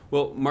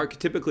 Well, Mark,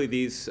 typically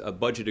these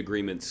budget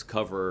agreements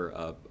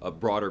cover a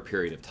broader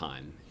period of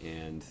time,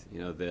 and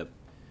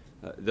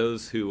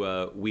those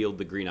who wield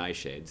the green eye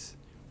shades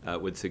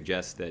would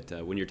suggest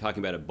that when you're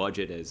talking about a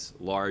budget as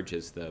large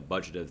as the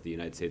budget of the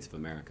United States of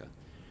America,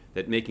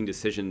 that making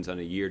decisions on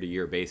a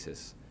year-to-year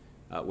basis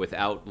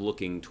without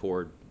looking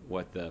toward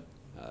what the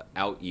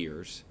out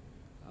years,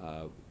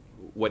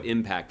 what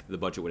impact the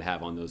budget would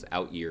have on those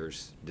out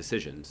years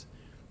decisions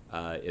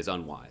is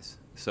unwise.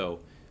 So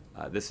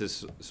this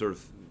is sort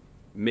of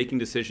making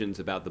decisions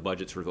about the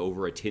budget sort of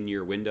over a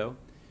 10-year window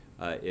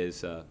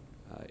is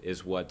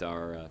what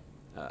our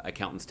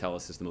accountants tell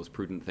us is the most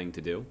prudent thing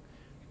to do.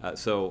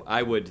 So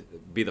I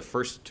would be the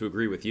first to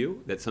agree with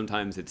you that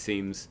sometimes it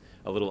seems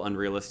a little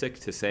unrealistic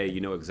to say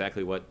you know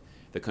exactly what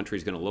the country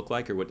is going to look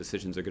like or what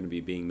decisions are going to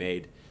be being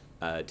made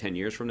 10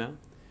 years from now.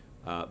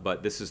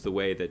 But this is the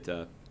way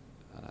that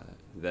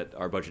that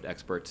our budget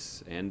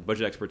experts and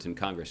budget experts in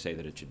Congress say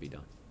that it should be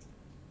done.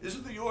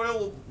 Isn't the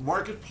oil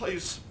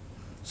marketplace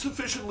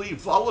sufficiently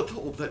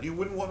volatile that you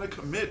wouldn't want to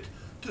commit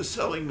to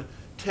selling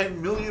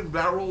 10 million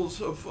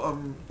barrels of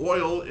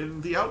oil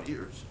in the out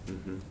years?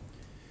 Mm-hmm.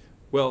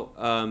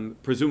 Well,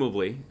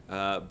 presumably,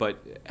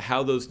 but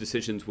how those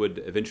decisions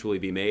would eventually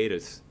be made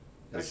is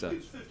actually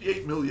it's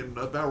 58 million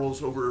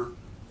barrels over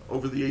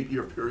the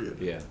 8-year period.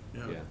 Yeah.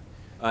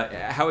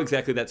 How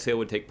exactly that sale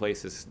would take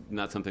place is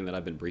not something that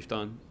I've been briefed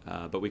on,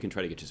 but we can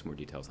try to get you some more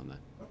details on that.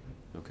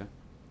 Okay.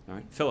 All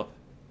right. Philip.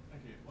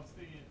 Thank you. What's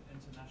the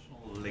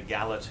international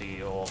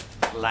legality or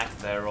lack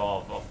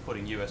thereof of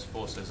putting U.S.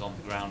 forces on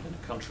the ground in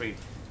a country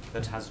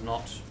that has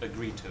not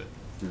agreed to it?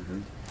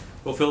 Mm-hmm.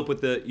 Well, Philip,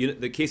 what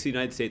the case the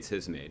United States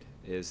has made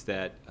is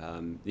that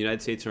the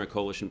United States and our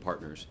coalition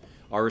partners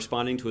are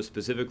responding to a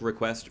specific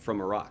request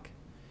from Iraq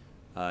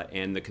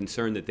and the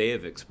concern that they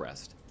have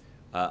expressed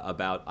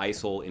about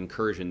ISIL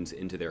incursions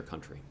into their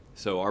country.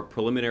 So our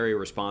preliminary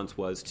response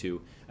was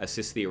to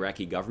assist the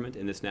Iraqi government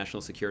in this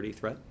national security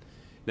threat.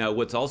 Now,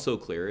 what's also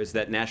clear is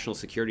that national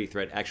security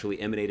threat actually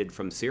emanated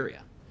from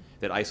Syria,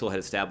 that ISIL had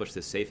established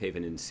this safe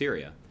haven in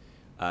Syria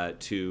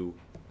to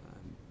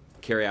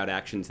carry out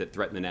actions that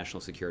threaten the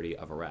national security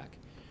of Iraq.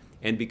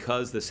 And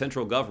because the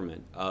central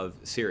government of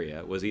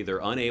Syria was either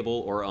unable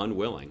or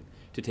unwilling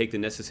to take the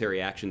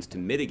necessary actions to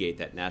mitigate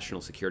that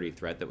national security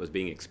threat that was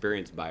being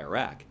experienced by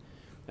Iraq,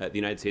 the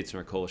United States and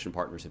our coalition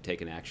partners have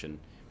taken action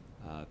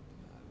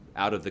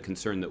out of the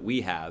concern that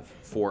we have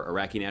for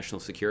Iraqi national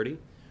security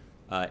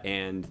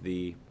and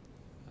the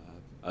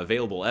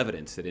available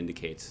evidence that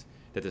indicates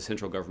that the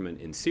central government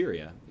in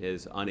Syria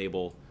is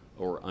unable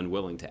or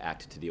unwilling to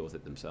act to deal with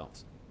it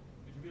themselves.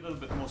 Could you be a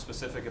little bit more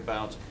specific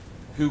about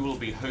who will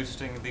be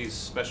hosting these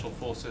special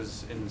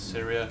forces in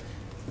Syria?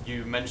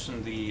 You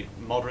mentioned the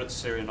moderate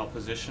Syrian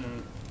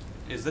opposition.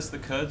 is this the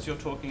Kurds you're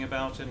talking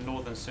about in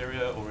northern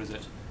Syria, or is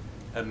it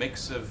a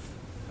mix of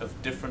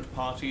different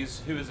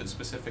parties? Who is it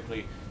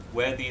specifically?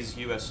 Where these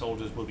US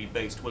soldiers will be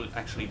based? Will it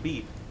actually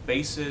be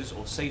bases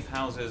or safe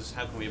houses?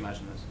 How can we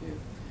imagine this? Yeah.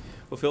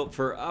 Well, Phil,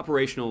 for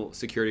operational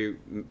security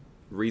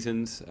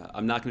reasons,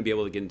 I'm not going to be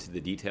able to get into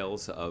the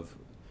details of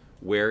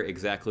where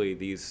exactly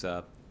these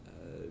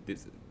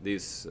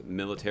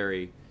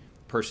military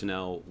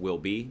personnel will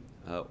be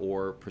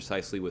or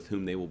precisely with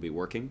whom they will be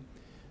working.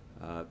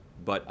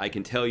 But I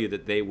can tell you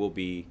that they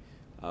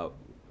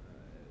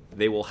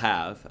will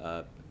have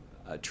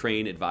a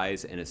train,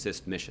 advise, and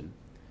assist mission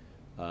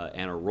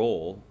and a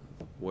role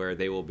where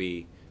they will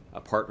be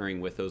partnering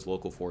with those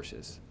local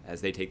forces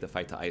as they take the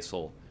fight to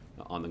ISIL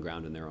on the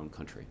ground in their own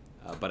country.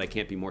 But I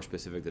can't be more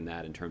specific than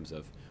that in terms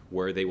of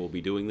where they will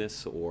be doing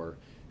this or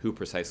who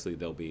precisely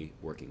they'll be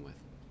working with.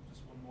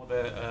 Just one more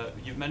there.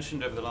 You've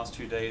mentioned over the last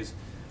 2 days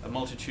a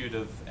multitude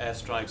of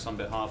airstrikes on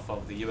behalf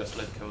of the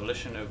US-led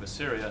coalition over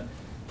Syria,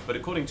 but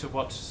according to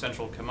what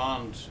Central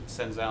Command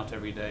sends out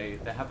every day,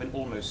 there have been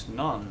almost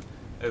none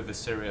over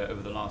Syria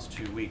over the last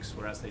 2 weeks,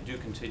 whereas they do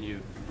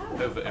continue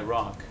over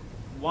Iraq.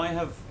 Why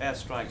have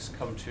airstrikes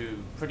come to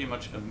pretty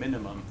much a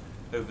minimum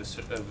over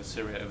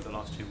Syria over the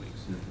last 2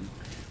 weeks? Mm-hmm.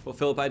 Well,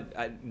 Philip,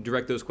 I'd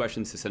direct those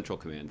questions to Central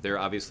Command. They're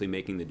obviously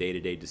making the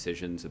day-to-day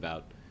decisions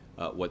about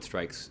what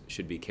strikes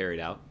should be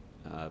carried out.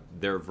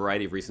 There are a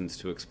variety of reasons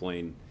to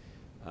explain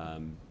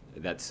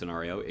that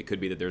scenario. It could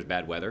be that there's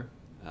bad weather.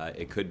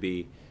 It could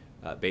be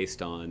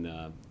based on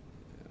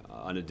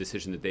a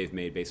decision that they've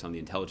made based on the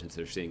intelligence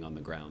they're seeing on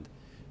the ground.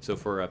 So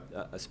for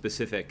a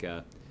specific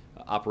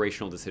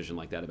operational decision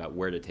like that about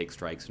where to take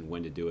strikes and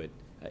when to do it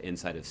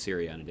inside of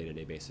Syria on a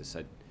day-to-day basis,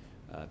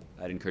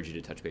 I'd encourage you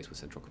to touch base with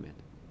Central Command.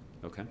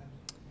 Okay.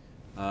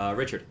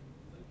 Richard.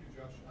 Thank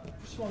you, Josh. I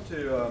just want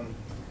to,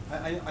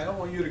 I don't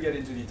want you to get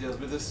into details,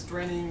 but this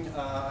training,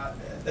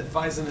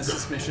 advise and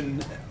assist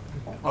mission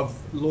of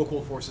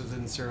local forces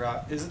in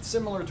Syria, is it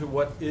similar to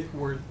what the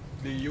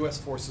U.S.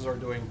 forces are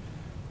doing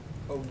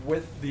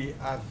with the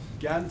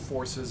Afghan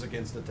forces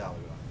against the Taliban?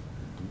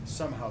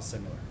 Somehow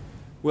similar.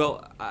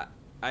 Well,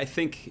 I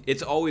think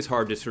it's always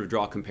hard to sort of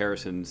draw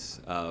comparisons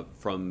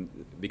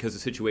because the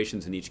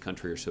situations in each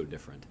country are so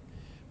different.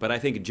 But I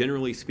think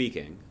generally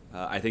speaking,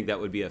 I think that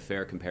would be a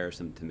fair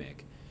comparison to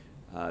make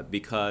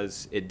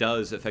because it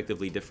does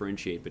effectively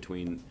differentiate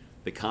between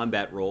the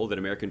combat role that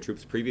American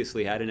troops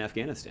previously had in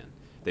Afghanistan.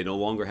 They no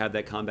longer have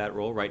that combat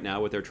role. Right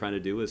now what they're trying to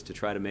do is to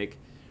try to make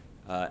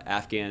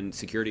Afghan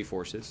security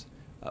forces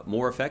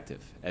more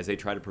effective as they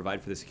try to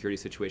provide for the security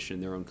situation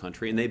in their own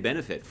country, and they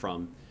benefit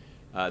from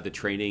the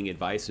training,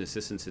 advice, and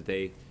assistance that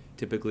they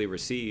typically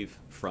receive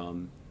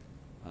from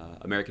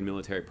American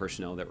military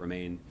personnel that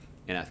remain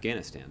in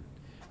Afghanistan.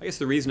 I guess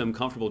the reason I'm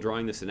comfortable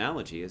drawing this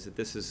analogy is that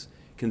this is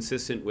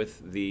consistent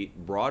with the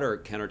broader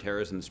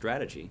counterterrorism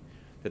strategy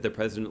that the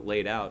President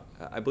laid out,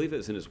 I believe it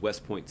was in his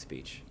West Point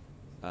speech,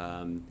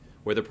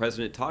 where the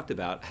President talked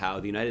about how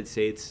the United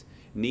States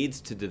needs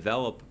to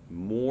develop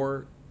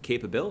more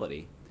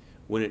capability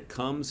when it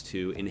comes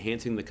to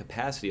enhancing the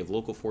capacity of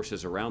local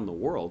forces around the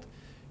world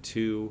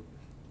to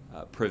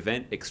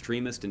prevent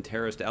extremist and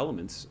terrorist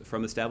elements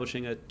from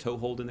establishing a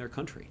toehold in their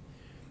country.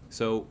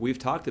 So we've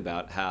talked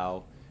about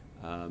how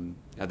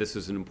this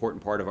is an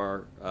important part of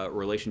our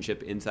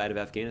relationship inside of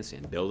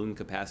Afghanistan, building the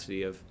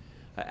capacity of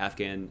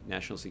Afghan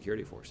national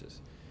security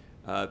forces.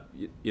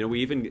 We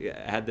even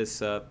had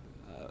this a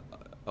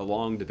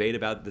long debate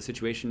about the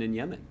situation in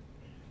Yemen,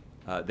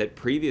 that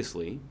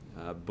previously,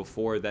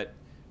 before that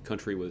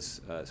country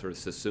was sort of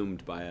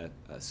subsumed by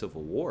a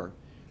civil war,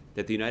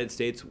 that the United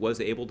States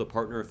was able to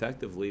partner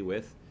effectively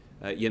with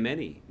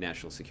Yemeni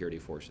national security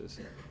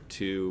forces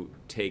to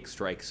take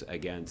strikes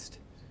against,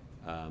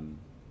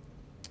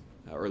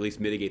 or at least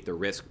mitigate the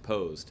risk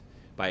posed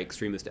by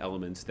extremist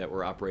elements that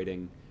were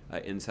operating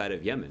inside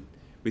of Yemen.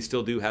 We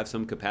still do have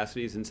some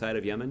capacities inside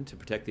of Yemen to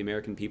protect the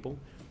American people,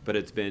 but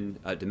it's been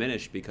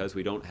diminished because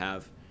we don't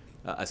have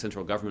a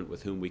central government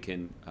with whom we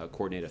can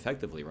coordinate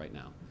effectively right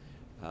now.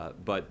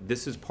 But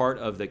this is part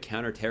of the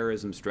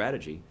counterterrorism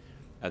strategy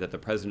that the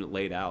President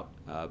laid out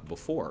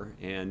before,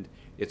 and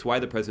it's why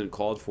the President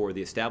called for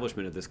the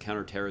establishment of this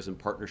counterterrorism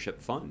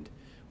partnership fund,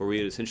 where we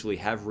would essentially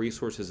have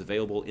resources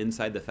available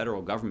inside the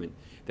federal government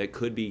that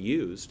could be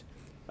used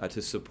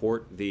to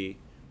support the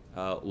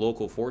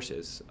local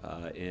forces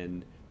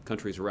in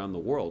countries around the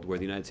world where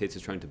the United States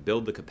is trying to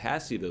build the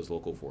capacity of those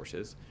local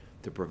forces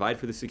to provide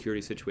for the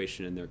security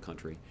situation in their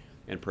country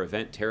and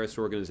prevent terrorist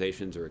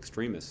organizations or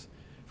extremists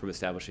from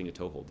establishing a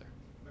toehold there.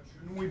 But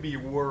shouldn't we be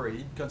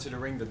worried,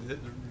 considering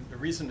the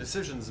recent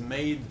decisions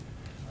made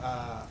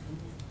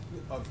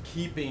of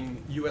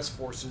keeping U.S.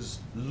 forces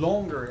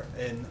longer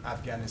in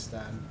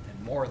Afghanistan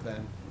and more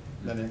than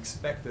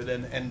expected,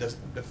 and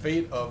the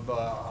fate of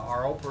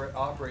our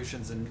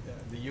operations in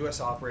the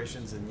U.S.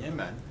 operations in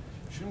Yemen?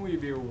 Shouldn't we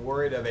be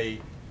worried of a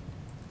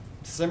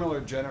similar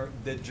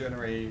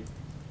degeneration,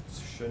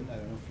 I don't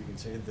know if you can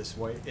say it this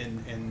way,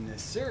 in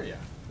Syria?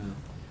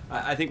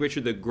 I think,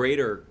 Richard, the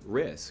greater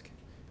risk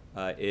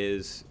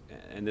is,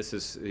 and this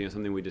is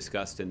something we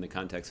discussed in the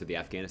context of the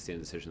Afghanistan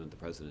decision that the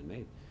president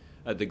made,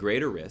 the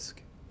greater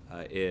risk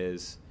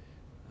is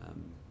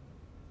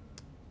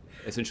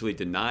essentially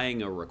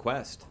denying a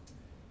request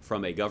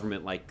from a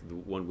government like the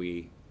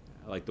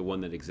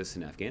one that exists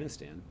in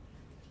Afghanistan,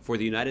 for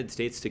the United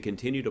States to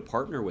continue to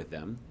partner with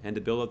them and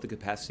to build up the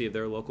capacity of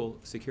their local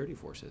security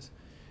forces.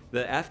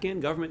 The Afghan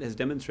government has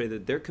demonstrated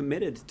that they're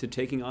committed to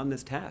taking on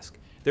this task.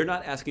 They're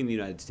not asking the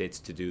United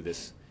States to do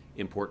this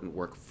important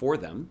work for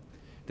them.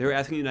 They're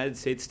asking the United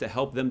States to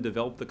help them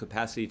develop the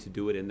capacity to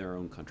do it in their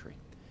own country.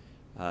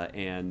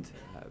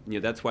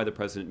 That's why the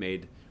president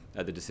made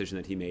the decision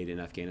that he made in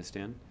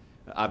Afghanistan.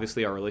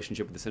 Obviously, our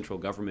relationship with the central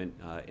government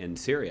in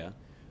Syria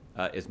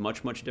is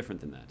much, much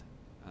different than that.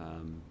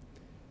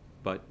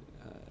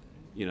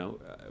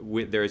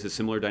 There is a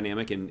similar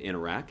dynamic in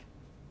Iraq.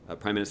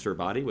 Prime Minister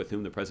Abadi, with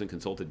whom the president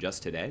consulted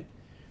just today,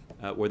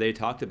 where they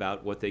talked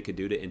about what they could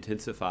do to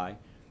intensify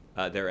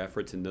their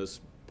efforts in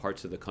those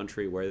parts of the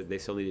country where they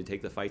still need to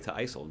take the fight to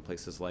ISIL, in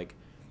places like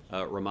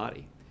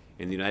Ramadi.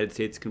 And the United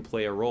States can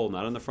play a role,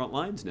 not on the front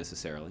lines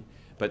necessarily,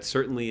 but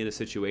certainly in a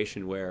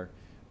situation where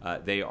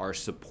they are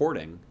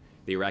supporting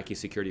the Iraqi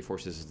security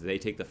forces as they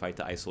take the fight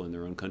to ISIL in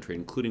their own country,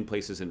 including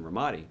places in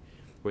Ramadi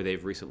where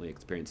they've recently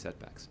experienced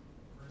setbacks.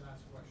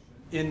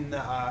 In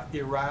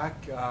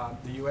Iraq,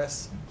 the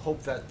U.S.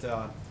 hopes that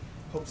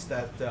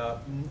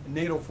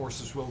NATO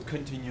forces will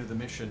continue the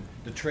mission,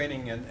 the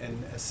training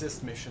and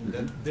assist mission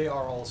that they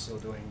are also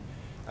doing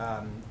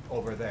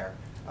over there.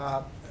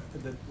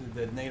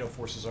 The NATO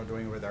forces are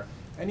doing over there.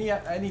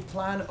 Any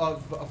plan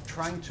of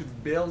trying to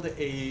build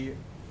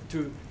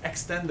to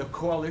extend the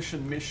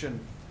coalition mission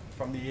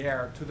from the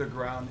air to the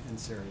ground in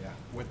Syria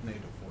with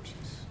NATO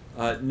forces?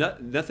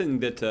 Nothing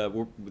that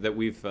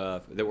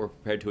we're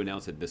prepared to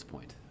announce at this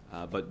point.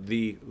 But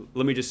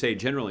let me just say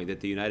generally that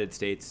the United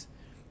States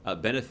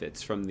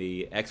benefits from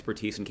the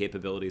expertise and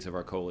capabilities of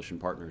our coalition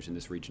partners in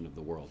this region of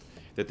the world.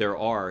 That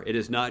it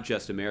is not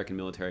just American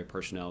military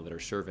personnel that are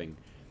serving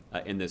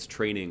in this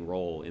training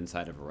role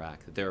inside of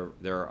Iraq. That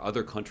there are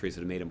other countries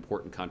that have made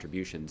important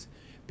contributions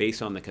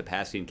based on the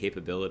capacity and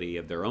capability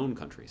of their own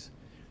countries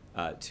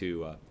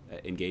to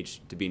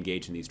be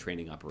engaged in these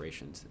training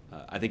operations.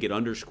 I think it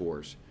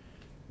underscores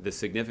the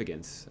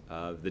significance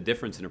of the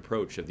difference in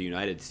approach of the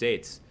United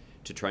States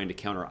to trying to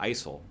counter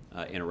ISIL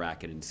in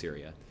Iraq and in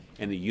Syria,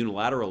 and the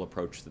unilateral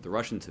approach that the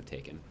Russians have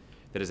taken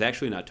that is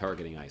actually not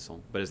targeting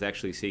ISIL, but is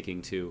actually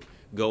seeking to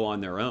go on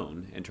their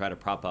own and try to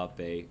prop up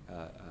an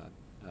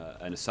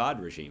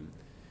Assad regime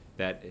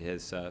that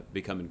has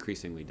become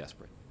increasingly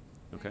desperate.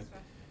 Okay?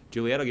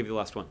 Juliet, I'll give you the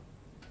last one.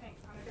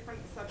 Thanks. On a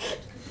different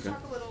subject, could you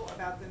talk a little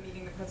about the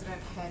meeting the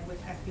president had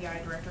with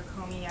FBI Director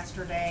Comey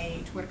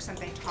yesterday, to what extent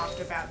they talked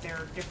about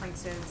their different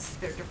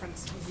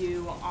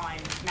view on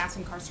mass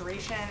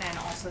incarceration, and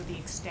also the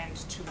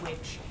extent to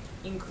which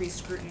increased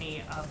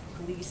scrutiny of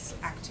police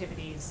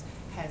activities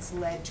has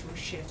led to a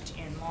shift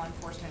in law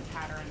enforcement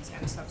patterns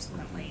and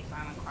subsequently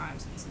violent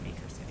crimes in some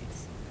major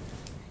cities?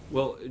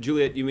 Well,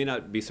 Juliet, you may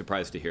not be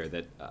surprised to hear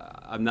that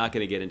I'm not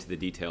going to get into the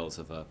details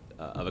of a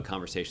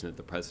conversation that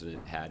the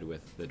president had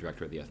with the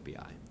director of the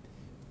FBI.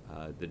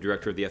 The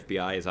director of the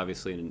FBI is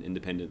obviously in an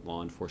independent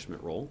law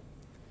enforcement role,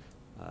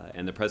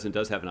 and the president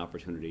does have an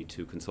opportunity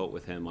to consult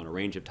with him on a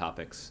range of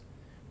topics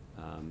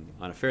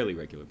on a fairly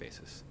regular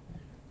basis.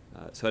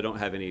 So I don't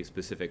have any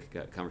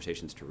specific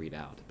conversations to read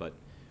out, but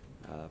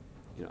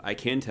I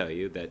can tell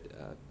you that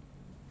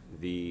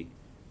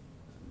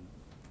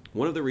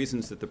one of the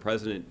reasons that the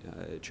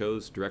president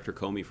chose Director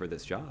Comey for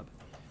this job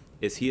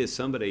is he is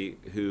somebody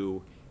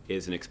who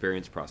is an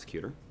experienced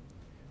prosecutor,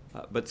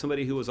 but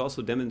somebody who has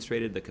also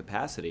demonstrated the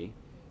capacity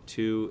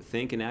to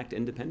think and act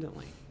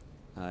independently.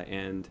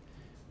 The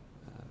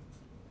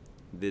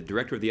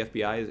director of the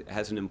FBI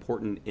has an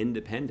important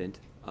independent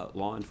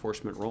law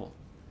enforcement role.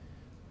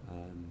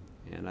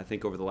 And I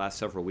think over the last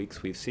several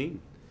weeks we've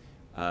seen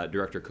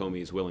Director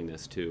Comey's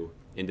willingness to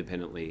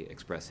independently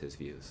express his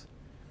views.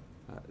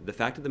 The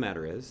fact of the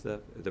matter is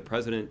that the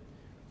president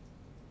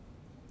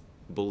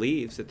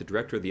believes that the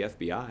director of the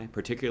FBI,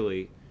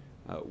 particularly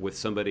with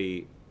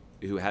somebody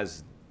who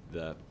has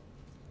the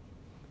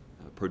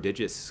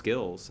prodigious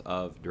skills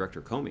of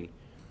Director Comey,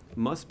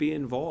 must be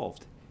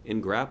involved in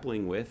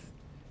grappling with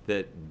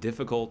the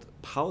difficult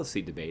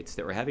policy debates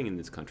that we're having in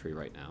this country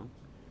right now,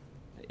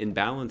 in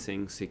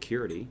balancing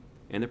security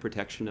and the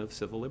protection of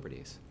civil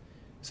liberties.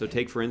 So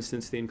take, for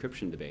instance, the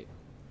encryption debate.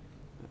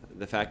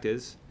 The fact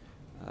is,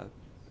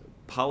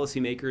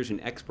 policymakers and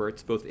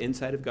experts, both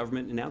inside of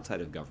government and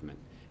outside of government,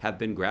 have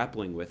been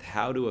grappling with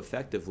how to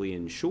effectively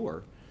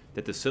ensure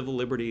that the civil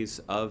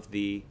liberties of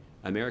the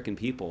American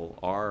people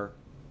are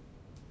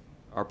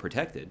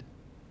protected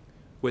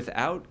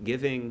without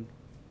giving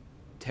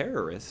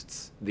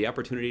terrorists the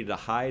opportunity to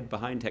hide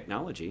behind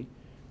technology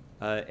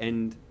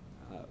and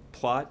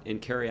plot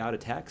and carry out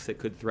attacks that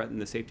could threaten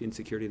the safety and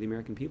security of the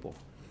American people.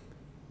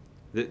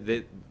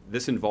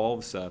 This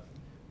involves a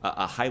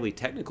highly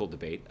technical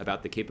debate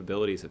about the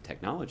capabilities of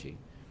technology,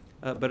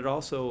 but it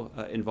also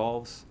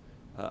involves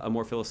a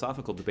more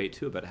philosophical debate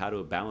too about how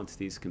to balance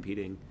these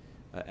competing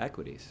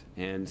equities.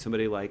 And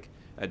somebody like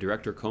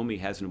Director Comey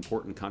has an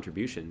important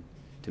contribution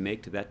to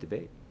make to that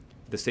debate.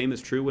 The same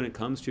is true when it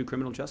comes to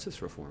criminal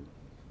justice reform.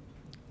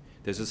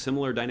 There's a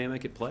similar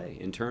dynamic at play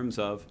in terms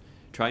of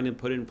trying to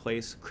put in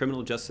place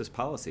criminal justice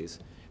policies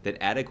that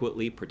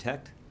adequately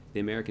protect the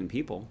American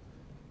people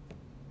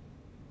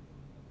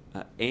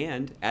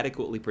and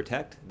adequately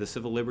protect the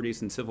civil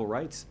liberties and civil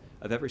rights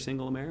of every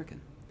single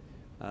American.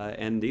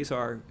 And these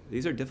are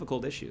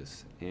difficult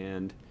issues.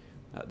 And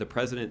the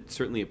President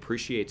certainly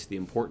appreciates the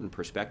important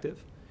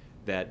perspective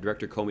that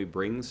Director Comey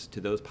brings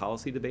to those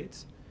policy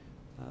debates.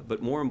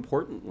 But more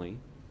importantly,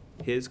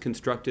 his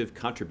constructive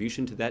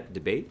contribution to that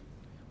debate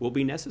will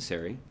be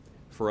necessary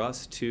for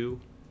us to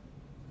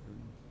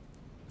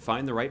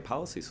find the right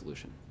policy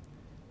solution.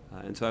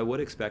 And so I would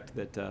expect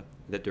that,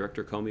 that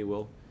Director Comey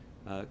will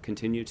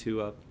continue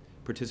to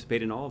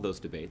participate in all of those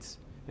debates,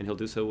 and he'll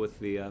do so with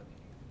the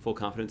full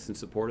confidence and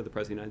support of the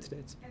President of the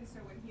United States. And so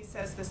when he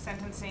says the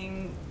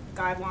sentencing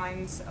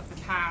guidelines of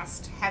the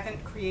past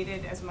haven't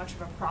created as much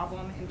of a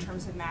problem in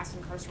terms of mass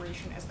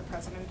incarceration as the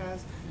President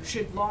does,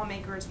 should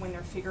lawmakers, when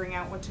they're figuring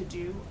out what to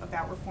do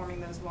about reforming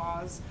those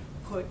laws,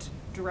 put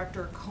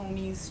Director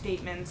Comey's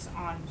statements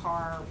on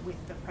par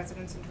with the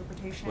President's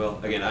interpretation? Well,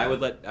 again, I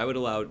would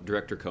allow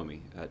Director Comey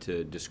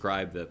to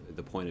describe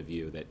the point of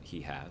view that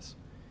he has,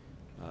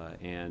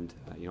 and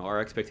you know,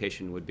 our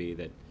expectation would be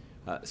that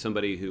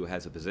somebody who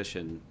has a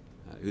position,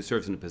 who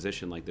serves in a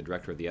position like the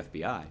Director of the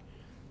FBI,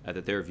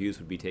 that their views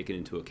would be taken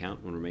into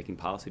account when we're making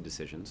policy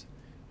decisions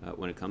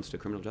when it comes to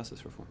criminal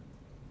justice reform.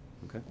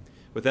 Okay.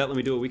 With that, let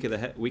me do a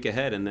week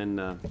ahead, and then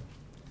I'll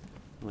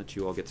let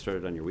you all get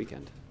started on your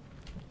weekend.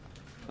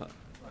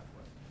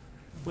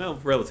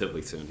 Well,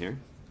 relatively soon here.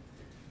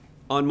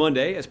 On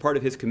Monday, as part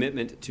of his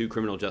commitment to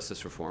criminal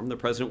justice reform, the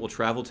President will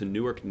travel to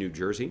Newark, New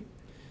Jersey,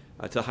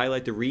 to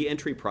highlight the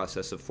re-entry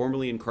process of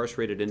formerly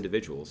incarcerated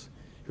individuals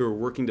who are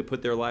working to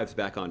put their lives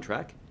back on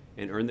track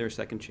and earn their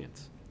second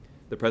chance.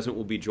 The President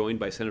will be joined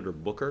by Senator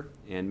Booker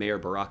and Mayor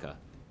Baraka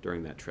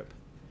during that trip.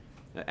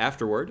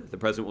 Afterward, the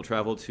President will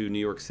travel to New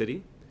York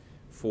City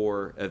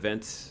for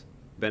events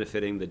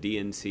benefiting the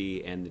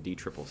DNC and the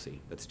DCCC.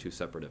 That's two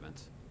separate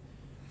events.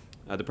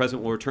 The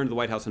President will return to the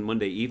White House on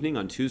Monday evening.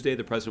 On Tuesday,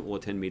 the President will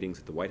attend meetings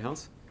at the White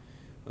House.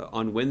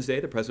 On Wednesday,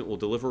 the President will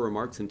deliver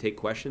remarks and take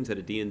questions at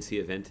a DNC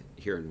event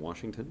here in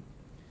Washington.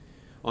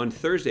 On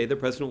Thursday, the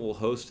President will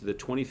host the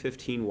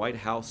 2015 White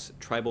House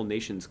Tribal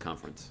Nations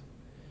Conference.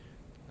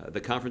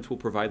 The conference will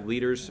provide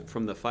leaders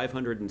from the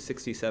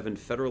 567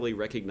 federally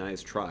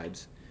recognized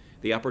tribes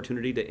the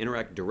opportunity to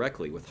interact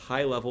directly with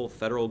high-level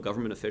federal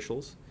government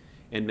officials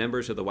and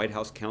members of the White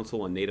House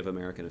Council on Native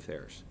American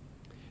Affairs.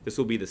 This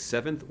will be the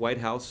 7th White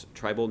House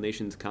Tribal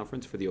Nations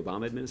Conference for the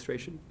Obama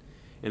administration,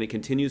 and it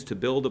continues to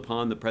build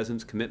upon the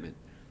President's commitment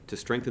to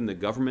strengthen the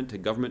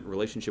government-to-government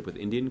relationship with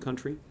Indian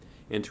country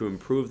and to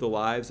improve the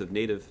lives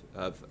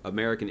of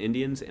American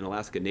Indians and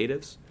Alaska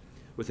Natives,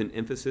 with an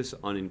emphasis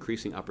on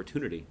increasing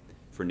opportunity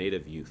for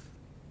Native youth.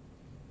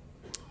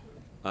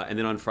 And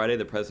then on Friday,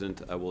 the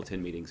President will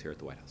attend meetings here at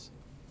the White House.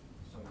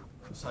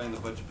 Sign the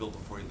budget bill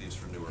before he leaves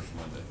for Newark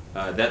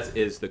Monday. That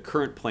is the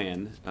current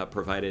plan,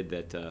 provided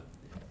that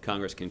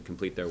Congress can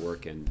complete their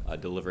work and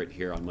deliver it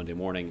here on Monday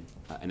morning,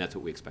 and that's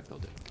what we expect they'll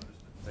do.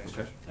 Thanks,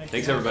 Okay. Josh.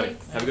 Thanks everybody.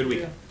 Thanks. Have a good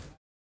week.